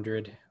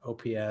 1500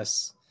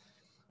 OPS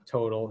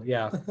total.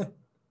 Yeah,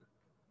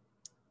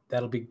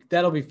 that'll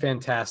be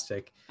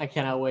fantastic. I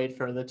cannot wait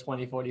for the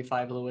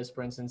 2045 Lewis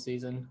Brinson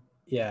season.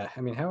 Yeah,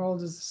 I mean, how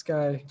old is this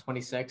guy?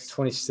 26.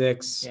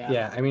 26.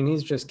 Yeah, I mean,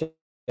 he's just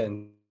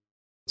getting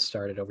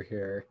started over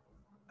here.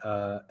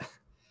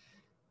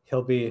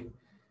 He'll be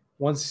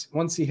once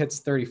he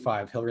hits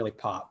 35, he'll really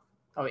pop.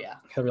 Oh yeah,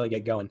 he'll really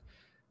get going.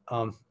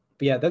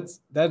 But yeah, that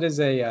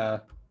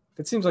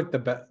seems like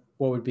what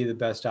would be the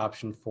best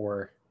option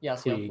for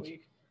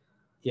Puig.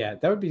 Yeah,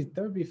 that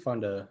would be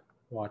fun to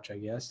watch, I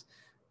guess.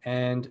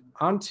 And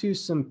on to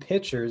some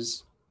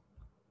pitchers.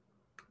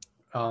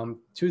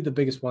 Two of the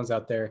biggest ones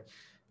out there.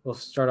 We'll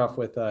start off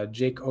with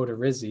Jake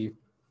Odorizzi.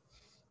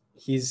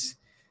 He's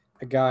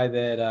a guy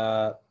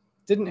that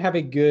didn't have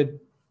a good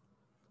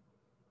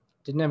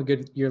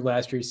year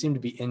last year. He seemed to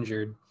be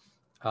injured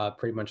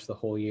pretty much the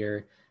whole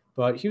year.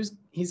 But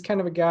he's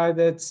kind of a guy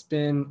that's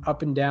been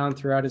up and down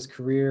throughout his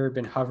career,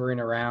 been hovering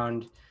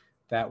around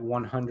that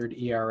 100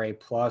 ERA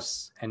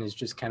plus, and is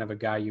just kind of a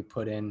guy you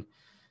put in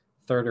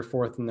third or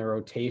fourth in the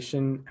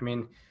rotation. I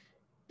mean,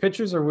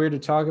 pitchers are weird to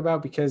talk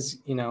about because,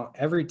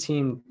 every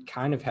team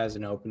kind of has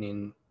an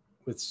opening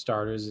with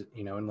starters,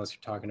 unless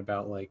you're talking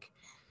about like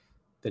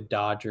the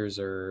Dodgers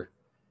or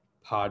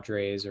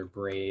Padres or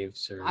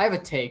Braves. Or I have a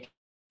take.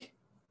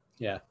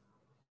 Yeah.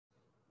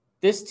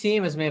 This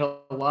team has made a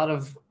lot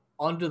of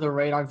under the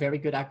radar, very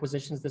good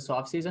acquisitions this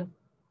offseason.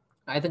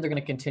 I think they're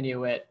going to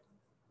continue it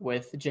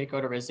with Jake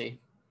Odorizzi.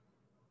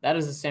 That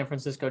is the San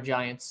Francisco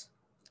Giants.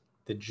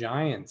 The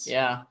Giants.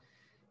 Yeah.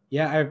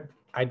 Yeah,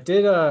 I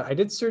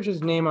did search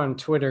his name on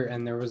Twitter,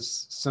 and there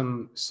was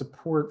some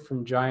support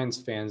from Giants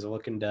fans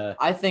looking to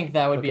I think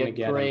that would be Looking a to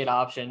get him. great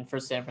option for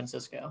San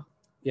Francisco.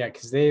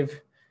 because they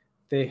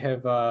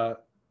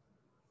got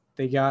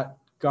They got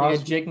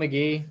Gos- Jake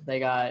McGee. They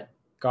got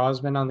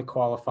Gosman on the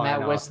qualifying Matt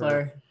offer.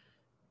 Whistler.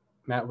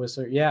 Matt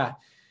Whistler.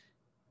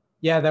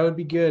 Yeah, that would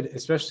be good,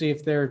 especially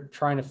if they're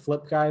trying to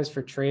flip guys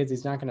for trades.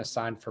 He's not going to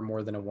sign for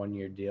more than a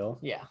 1-year deal.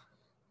 Yeah.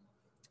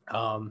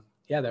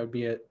 That would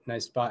be a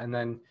nice spot. And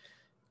then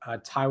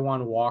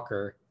Taiwan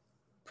Walker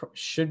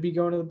should be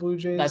going to the Blue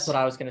Jays. That's what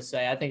I was gonna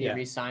say. I think he Yeah.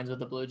 re-signs with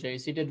the Blue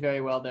Jays. He did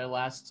very well there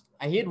last.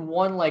 He had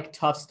one like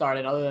tough start,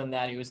 and other than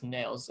that, he was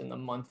nails in the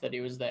month that he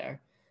was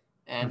there.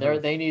 And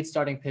they need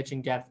starting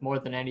pitching depth more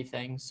than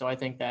anything. So I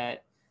think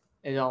that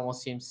it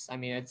almost seems. I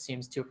mean, it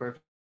seems too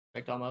perfect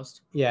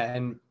almost Yeah,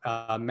 and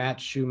Matt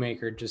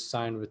Shoemaker just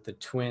signed with the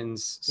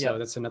Twins, so Yep.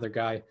 that's another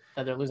guy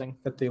that they're losing.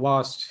 that they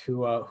lost who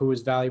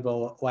was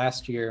valuable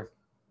last year.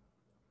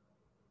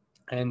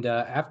 And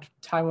after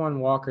Taiwan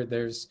Walker,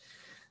 there's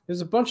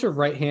a bunch of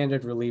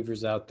right-handed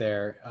relievers out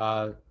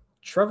there.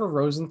 Trevor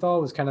Rosenthal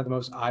was kind of the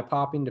most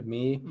eye-popping to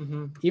me,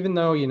 Mm-hmm. even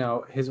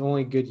though, his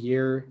only good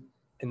year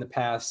in the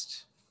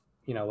past,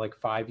 like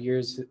 5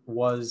 years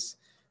was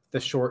the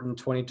shortened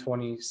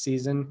 2020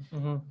 season.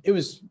 Mm-hmm. It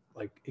was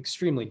like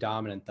extremely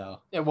dominant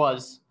though. It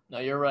was. No,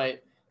 you're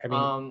right. I mean,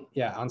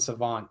 on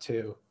Savant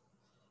too.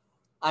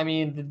 I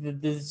mean,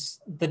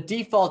 the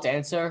default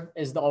answer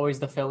is always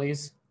the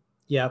Phillies.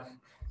 Yep.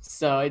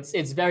 So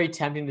it's very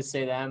tempting to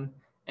say them,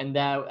 and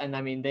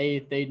I mean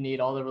they need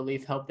all the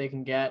relief help they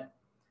can get.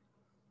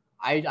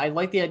 I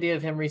like the idea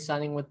of him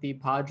re-signing with the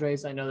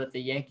Padres. I know that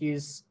the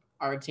Yankees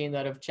are a team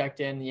that have checked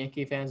in. The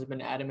Yankee fans have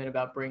been adamant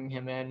about bringing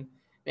him in.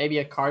 Maybe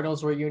a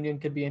Cardinals reunion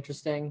could be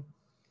interesting.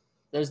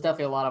 There's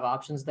definitely a lot of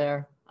options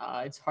there.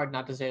 It's hard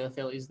not to say the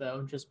Phillies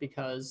though, just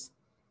because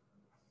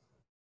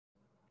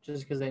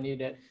they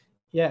need it.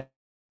 Yeah,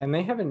 and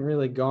they haven't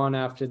really gone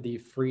after the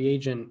free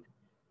agent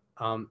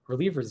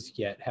relievers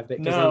yet, have they?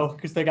 No,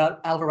 because they got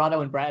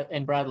Alvarado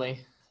and Bradley.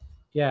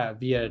 Yeah,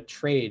 via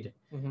trade.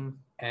 Mm-hmm.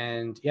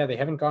 And yeah, they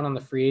haven't gone on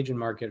the free agent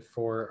market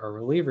for a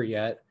reliever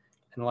yet.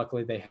 And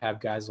luckily they have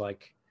guys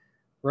like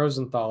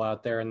Rosenthal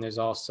out there. And there's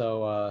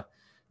also,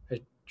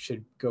 I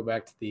should go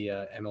back to the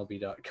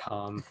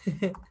MLB.com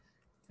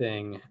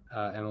thing,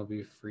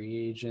 MLB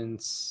free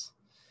agents.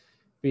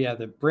 But yeah,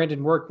 the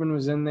Brandon Workman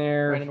was in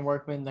there. Brandon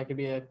Workman, that could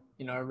be a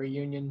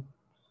reunion.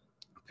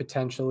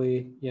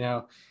 Potentially,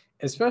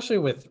 especially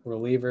with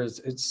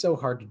relievers, it's so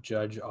hard to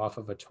judge off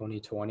of a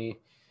 2020.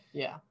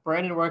 Yeah,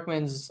 Brandon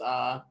Workman's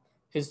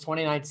his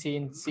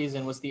 2019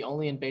 season was the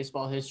only in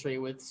baseball history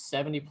with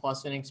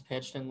 70+ innings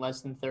pitched and less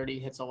than 30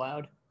 hits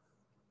allowed.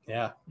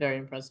 Yeah. Very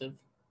impressive.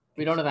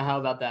 We don't know the how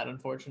about that,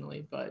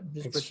 unfortunately, but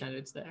just It's- pretend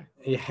it's there.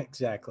 Yeah,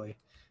 exactly.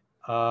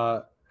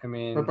 I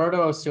mean,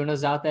 Roberto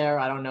Osuna's out there.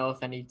 I don't know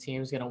if any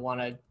team's going to want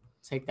to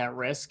take that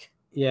risk.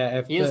 yeah,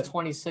 if He is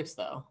 26,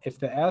 though. if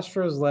the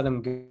Astros let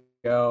him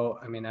go,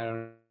 I mean, I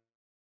don't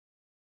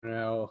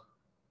know.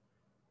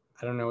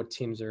 I don't know what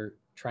teams are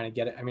trying to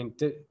get it. I mean,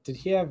 did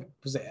he have,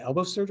 was it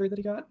elbow surgery that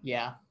he got?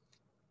 Yeah.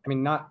 I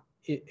mean, not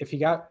if he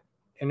got,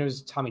 and it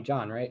was Tommy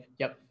John, right?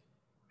 Yep.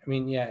 I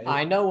mean, yeah.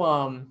 I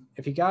know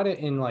If he got it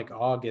in like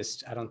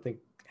August, I don't think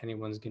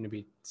anyone's going to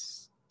be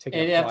taking.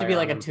 it'd have to be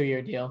like a him.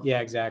 2-year deal. Yeah,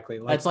 exactly.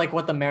 That's like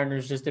what the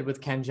Mariners just did with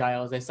Ken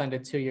Giles. They signed a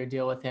 2-year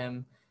deal with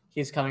him.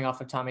 He's coming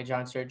off of Tommy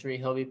John surgery.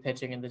 He'll be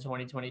pitching in the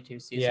 2022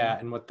 season. Yeah,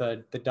 and what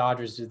the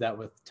Dodgers did that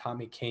with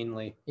Tommy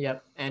Kahnle.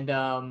 Yep. And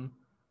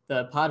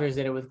the Padres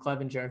did it with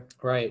Clevenger.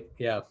 Right.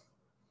 Yeah.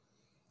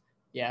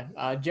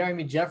 Yeah.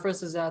 Jeremy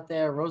Jeffress is out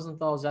there.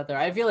 Rosenthal is out there.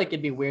 I feel like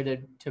it'd be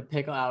weird to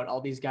pick out all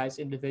these guys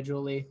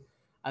individually.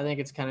 I think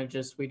it's kind of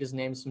just we just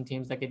named some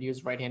teams that could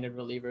use right-handed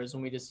relievers,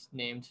 and we just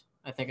named,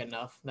 I think,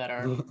 enough that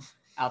are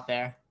out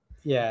there.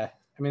 Yeah.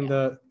 I mean,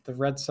 Yeah. the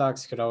Red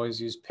Sox could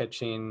always use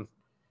pitching.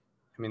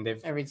 I mean,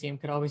 Every team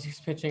could always use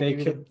pitching. They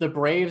Maybe could- the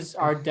Braves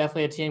are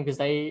definitely a team because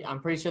I'm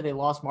pretty sure they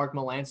lost Mark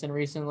Melancon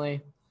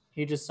recently.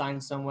 He just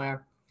signed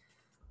somewhere.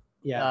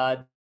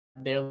 yeah.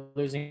 They're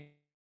losing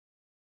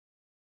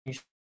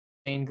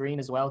Shane Green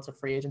as well. It's a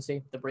free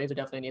agency. The Braves are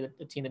definitely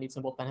a team that needs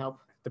some bullpen help.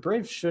 The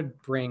Braves should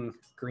bring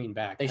Green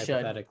back. They should.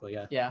 Hypothetically,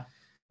 yeah.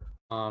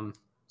 Yeah.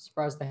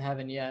 Surprised they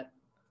haven't yet.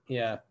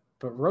 Yeah.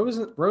 But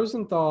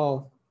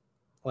Rosenthal,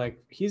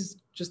 like, he's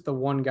just the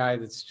one guy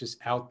that's just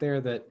out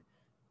there that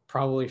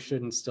probably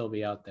shouldn't still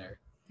be out there.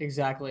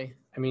 Exactly.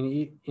 I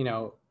mean,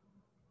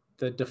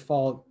 the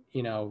default,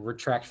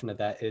 retraction of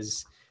that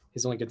is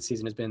his only good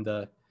season has been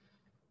the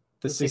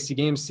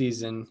 60-game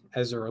season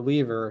as a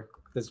reliever.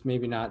 That's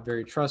maybe not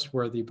very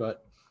trustworthy,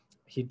 but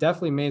he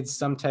definitely made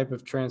some type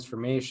of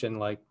transformation.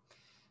 Like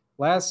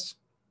last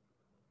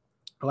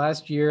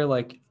year,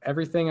 like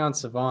everything on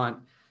Savant,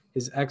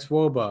 his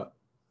xWOBA,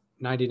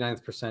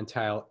 99th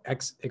percentile,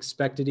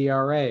 expected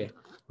ERA,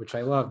 which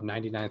I love,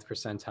 99th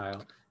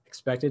percentile,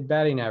 expected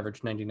batting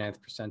average, 99th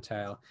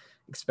percentile,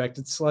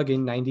 expected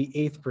slugging,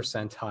 98th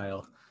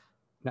percentile,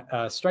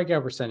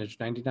 strikeout percentage,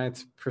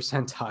 99th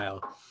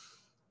percentile.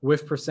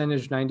 whiff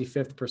percentage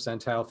 95th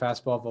percentile,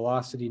 fastball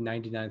velocity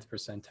 99th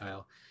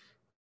percentile.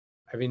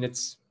 I mean,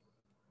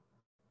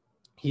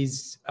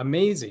 he's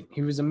amazing.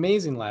 He was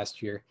amazing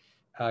last year.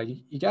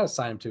 You got to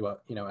sign him to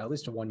at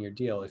least a 1-year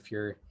deal. If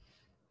you're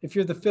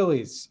the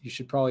Phillies, you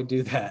should probably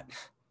do that.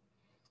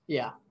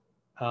 Yeah.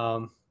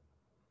 But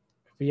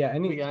yeah,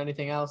 We got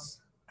anything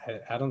else?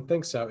 I don't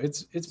think so.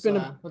 It's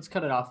been let's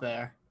cut it off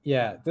there.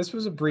 Yeah, this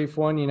was a brief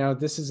one.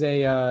 This is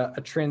a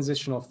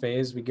transitional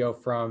phase. We go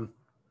from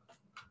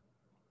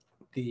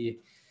the,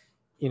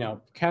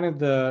 kind of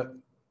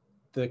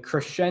the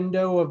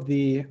crescendo of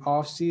the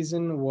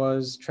offseason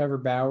was Trevor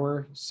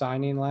Bauer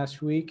signing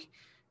last week.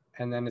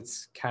 And then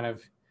it's kind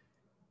of,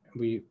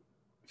 we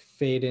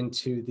fade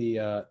into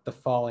the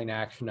falling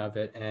action of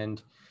it.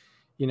 And,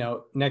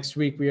 next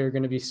week we are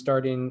going to be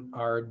starting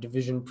our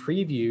division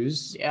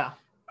previews. Yeah.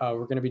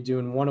 We're going to be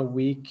doing one a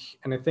week.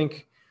 And I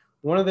think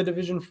one of the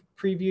division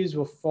previews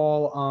will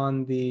fall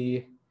on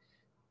the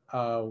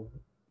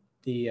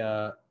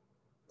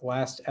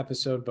last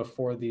episode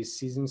before the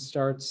season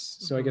starts.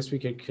 So I guess we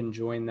could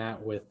conjoin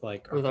that with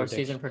our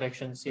season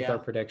predictions. With Yeah. our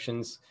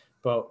predictions.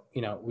 But,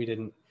 we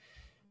didn't,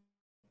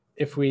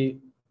 if we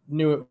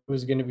knew it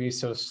was going to be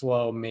so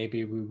slow,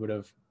 maybe we would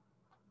have,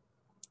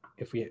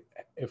 if we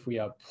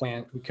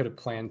could have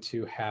planned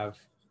to have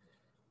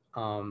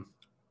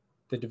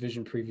the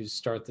division previews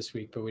start this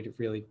week, but we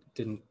really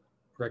didn't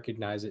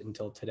recognize it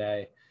until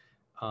today.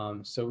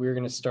 So we're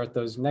going to start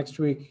those next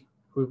week.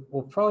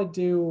 We'll probably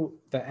do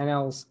the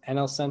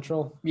NL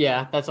Central.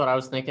 Yeah, that's what I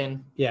was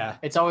thinking. Yeah.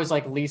 It's always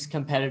least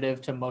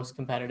competitive to most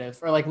competitive,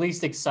 or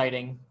least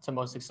exciting to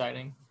most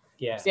exciting.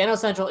 Yeah. The NL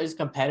Central is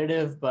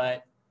competitive,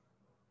 but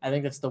I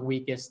think that's the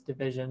weakest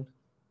division.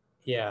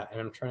 Yeah, and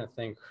I'm trying to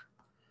think.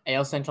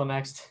 AL Central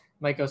next.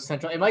 Might go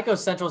Central. It might go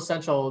Central.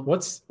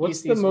 What's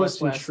East, the East, most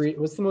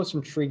West, most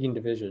intriguing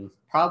division?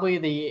 Probably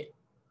the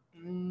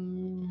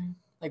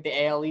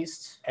the AL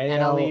East,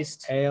 NL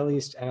East, NL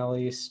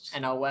East,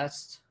 NL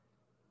West.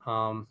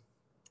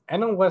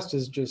 NL West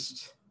is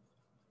just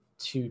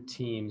 2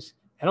 teams.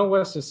 NL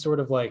West is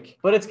sort of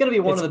but it's going to be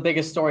one of the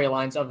biggest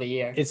storylines of the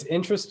year. It's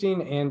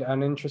interesting and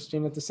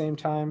uninteresting at the same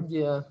time.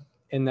 Yeah.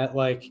 In that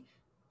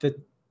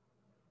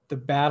the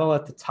battle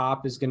at the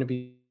top is going to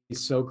be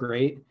so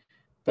great,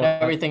 but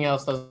everything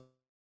else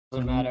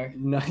doesn't matter.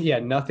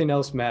 Nothing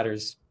else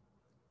matters.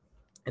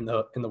 In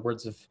the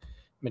words of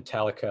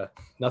Metallica,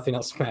 nothing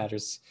else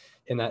matters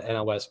in that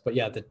NL West. But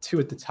yeah, the 2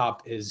 at the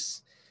top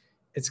it's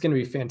going to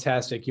be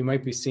fantastic. You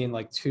might be seeing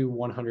 2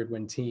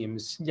 100-win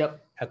teams.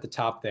 Yep. At the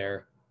top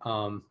there.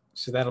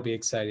 So that'll be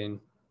exciting.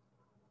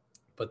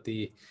 But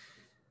the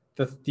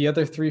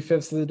other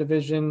 3/5 of the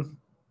division,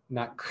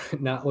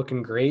 not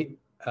looking great.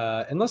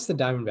 Unless the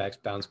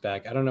Diamondbacks bounce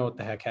back. I don't know what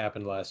the heck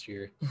happened last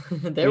year.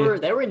 They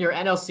were in your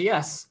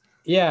NLCS.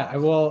 Yeah,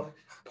 well,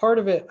 part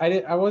of it,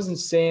 I wasn't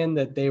saying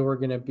that they were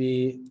going to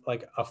be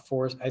a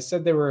 4. I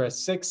said they were a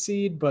 6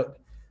 seed, but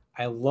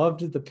I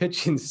loved the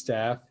pitching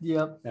staff.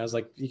 Yep. And I was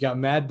like, you got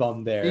Mad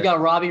Bum there. You got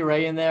Robbie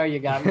Ray in there. You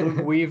got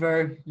Luke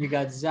Weaver. You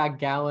got Zach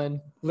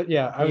Gallen.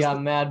 Yeah, you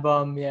got Mad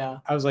Bum. Yeah.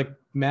 I was like,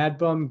 Mad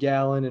Bum,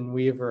 Gallen, and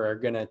Weaver are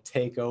gonna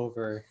take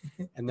over,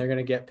 and they're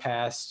gonna get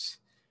past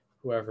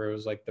whoever. It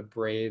was the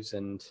Braves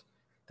and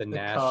the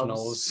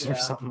Nationals Cubs,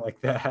 or something like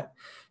that.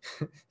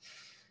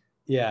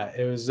 Yeah,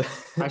 it was.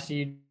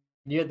 Actually,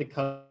 you had the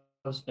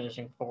Cubs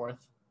finishing 4th.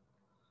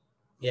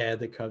 Yeah,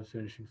 the Cubs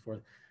finishing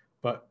 4th,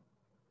 but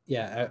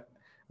yeah,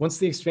 once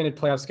the expanded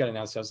playoffs got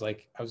announced, I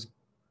was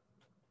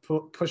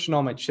pushing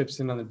all my chips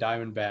in on the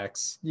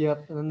Diamondbacks.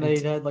 Yep, and then they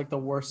had the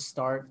worst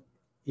start.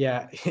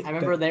 Yeah, I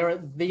remember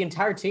the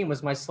entire team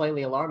was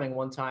slightly alarming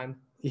one time.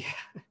 Yeah,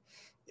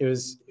 it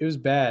was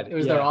bad. It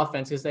was their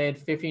offense because they had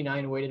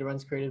 59 weighted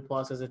runs created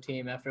plus as a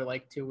team after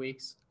 2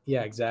 weeks.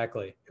 Yeah,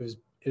 exactly. It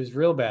was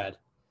real bad,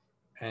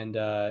 and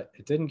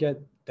it didn't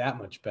get that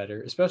much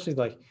better. Especially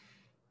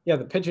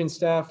the pitching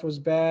staff was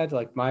bad.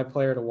 My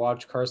player to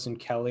watch, Carson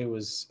Kelly,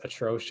 was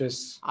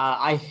atrocious.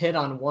 I hit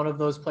on one of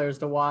those players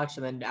to watch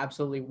and then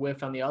absolutely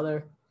whiffed on the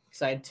other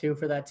because I had 2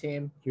 for that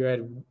team. You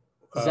had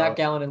Zach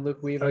Gallen and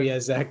Luke Weaver. Oh yeah,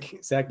 Zach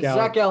Gallen.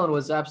 Zach Gallen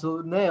was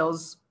absolute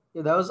nails.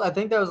 Yeah, I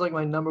think that was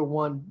my number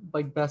 1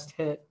 best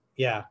hit.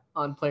 Yeah.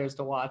 On players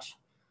to watch.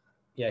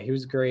 Yeah, he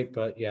was great,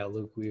 but yeah,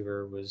 Luke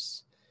Weaver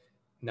was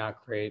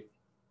not great.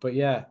 But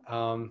yeah,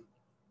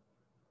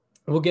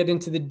 we'll get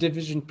into the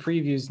division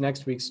previews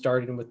next week,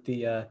 starting with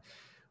the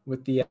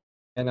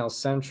NL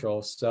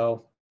Central.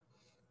 So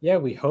yeah,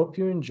 we hope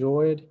you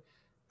enjoyed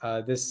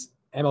this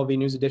MLB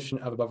news edition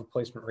of Above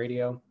Replacement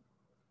Radio.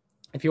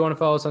 If you want to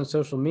follow us on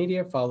social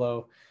media,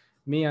 follow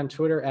me on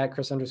Twitter at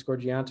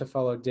Chris_Gianta.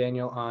 Follow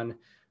Daniel on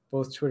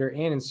both Twitter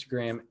and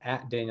Instagram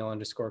at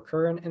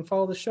Daniel_Curran, and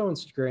follow the show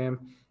Instagram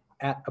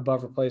at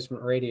Above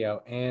Replacement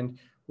Radio. And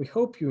we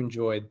hope you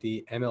enjoyed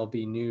the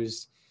MLB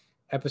news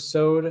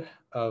episode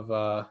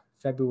of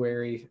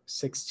February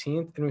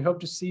 16th. And we hope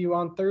to see you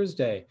on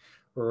Thursday,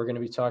 where we're going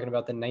to be talking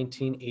about the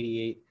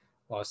 1988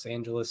 Los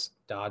Angeles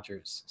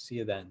Dodgers. See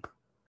you then.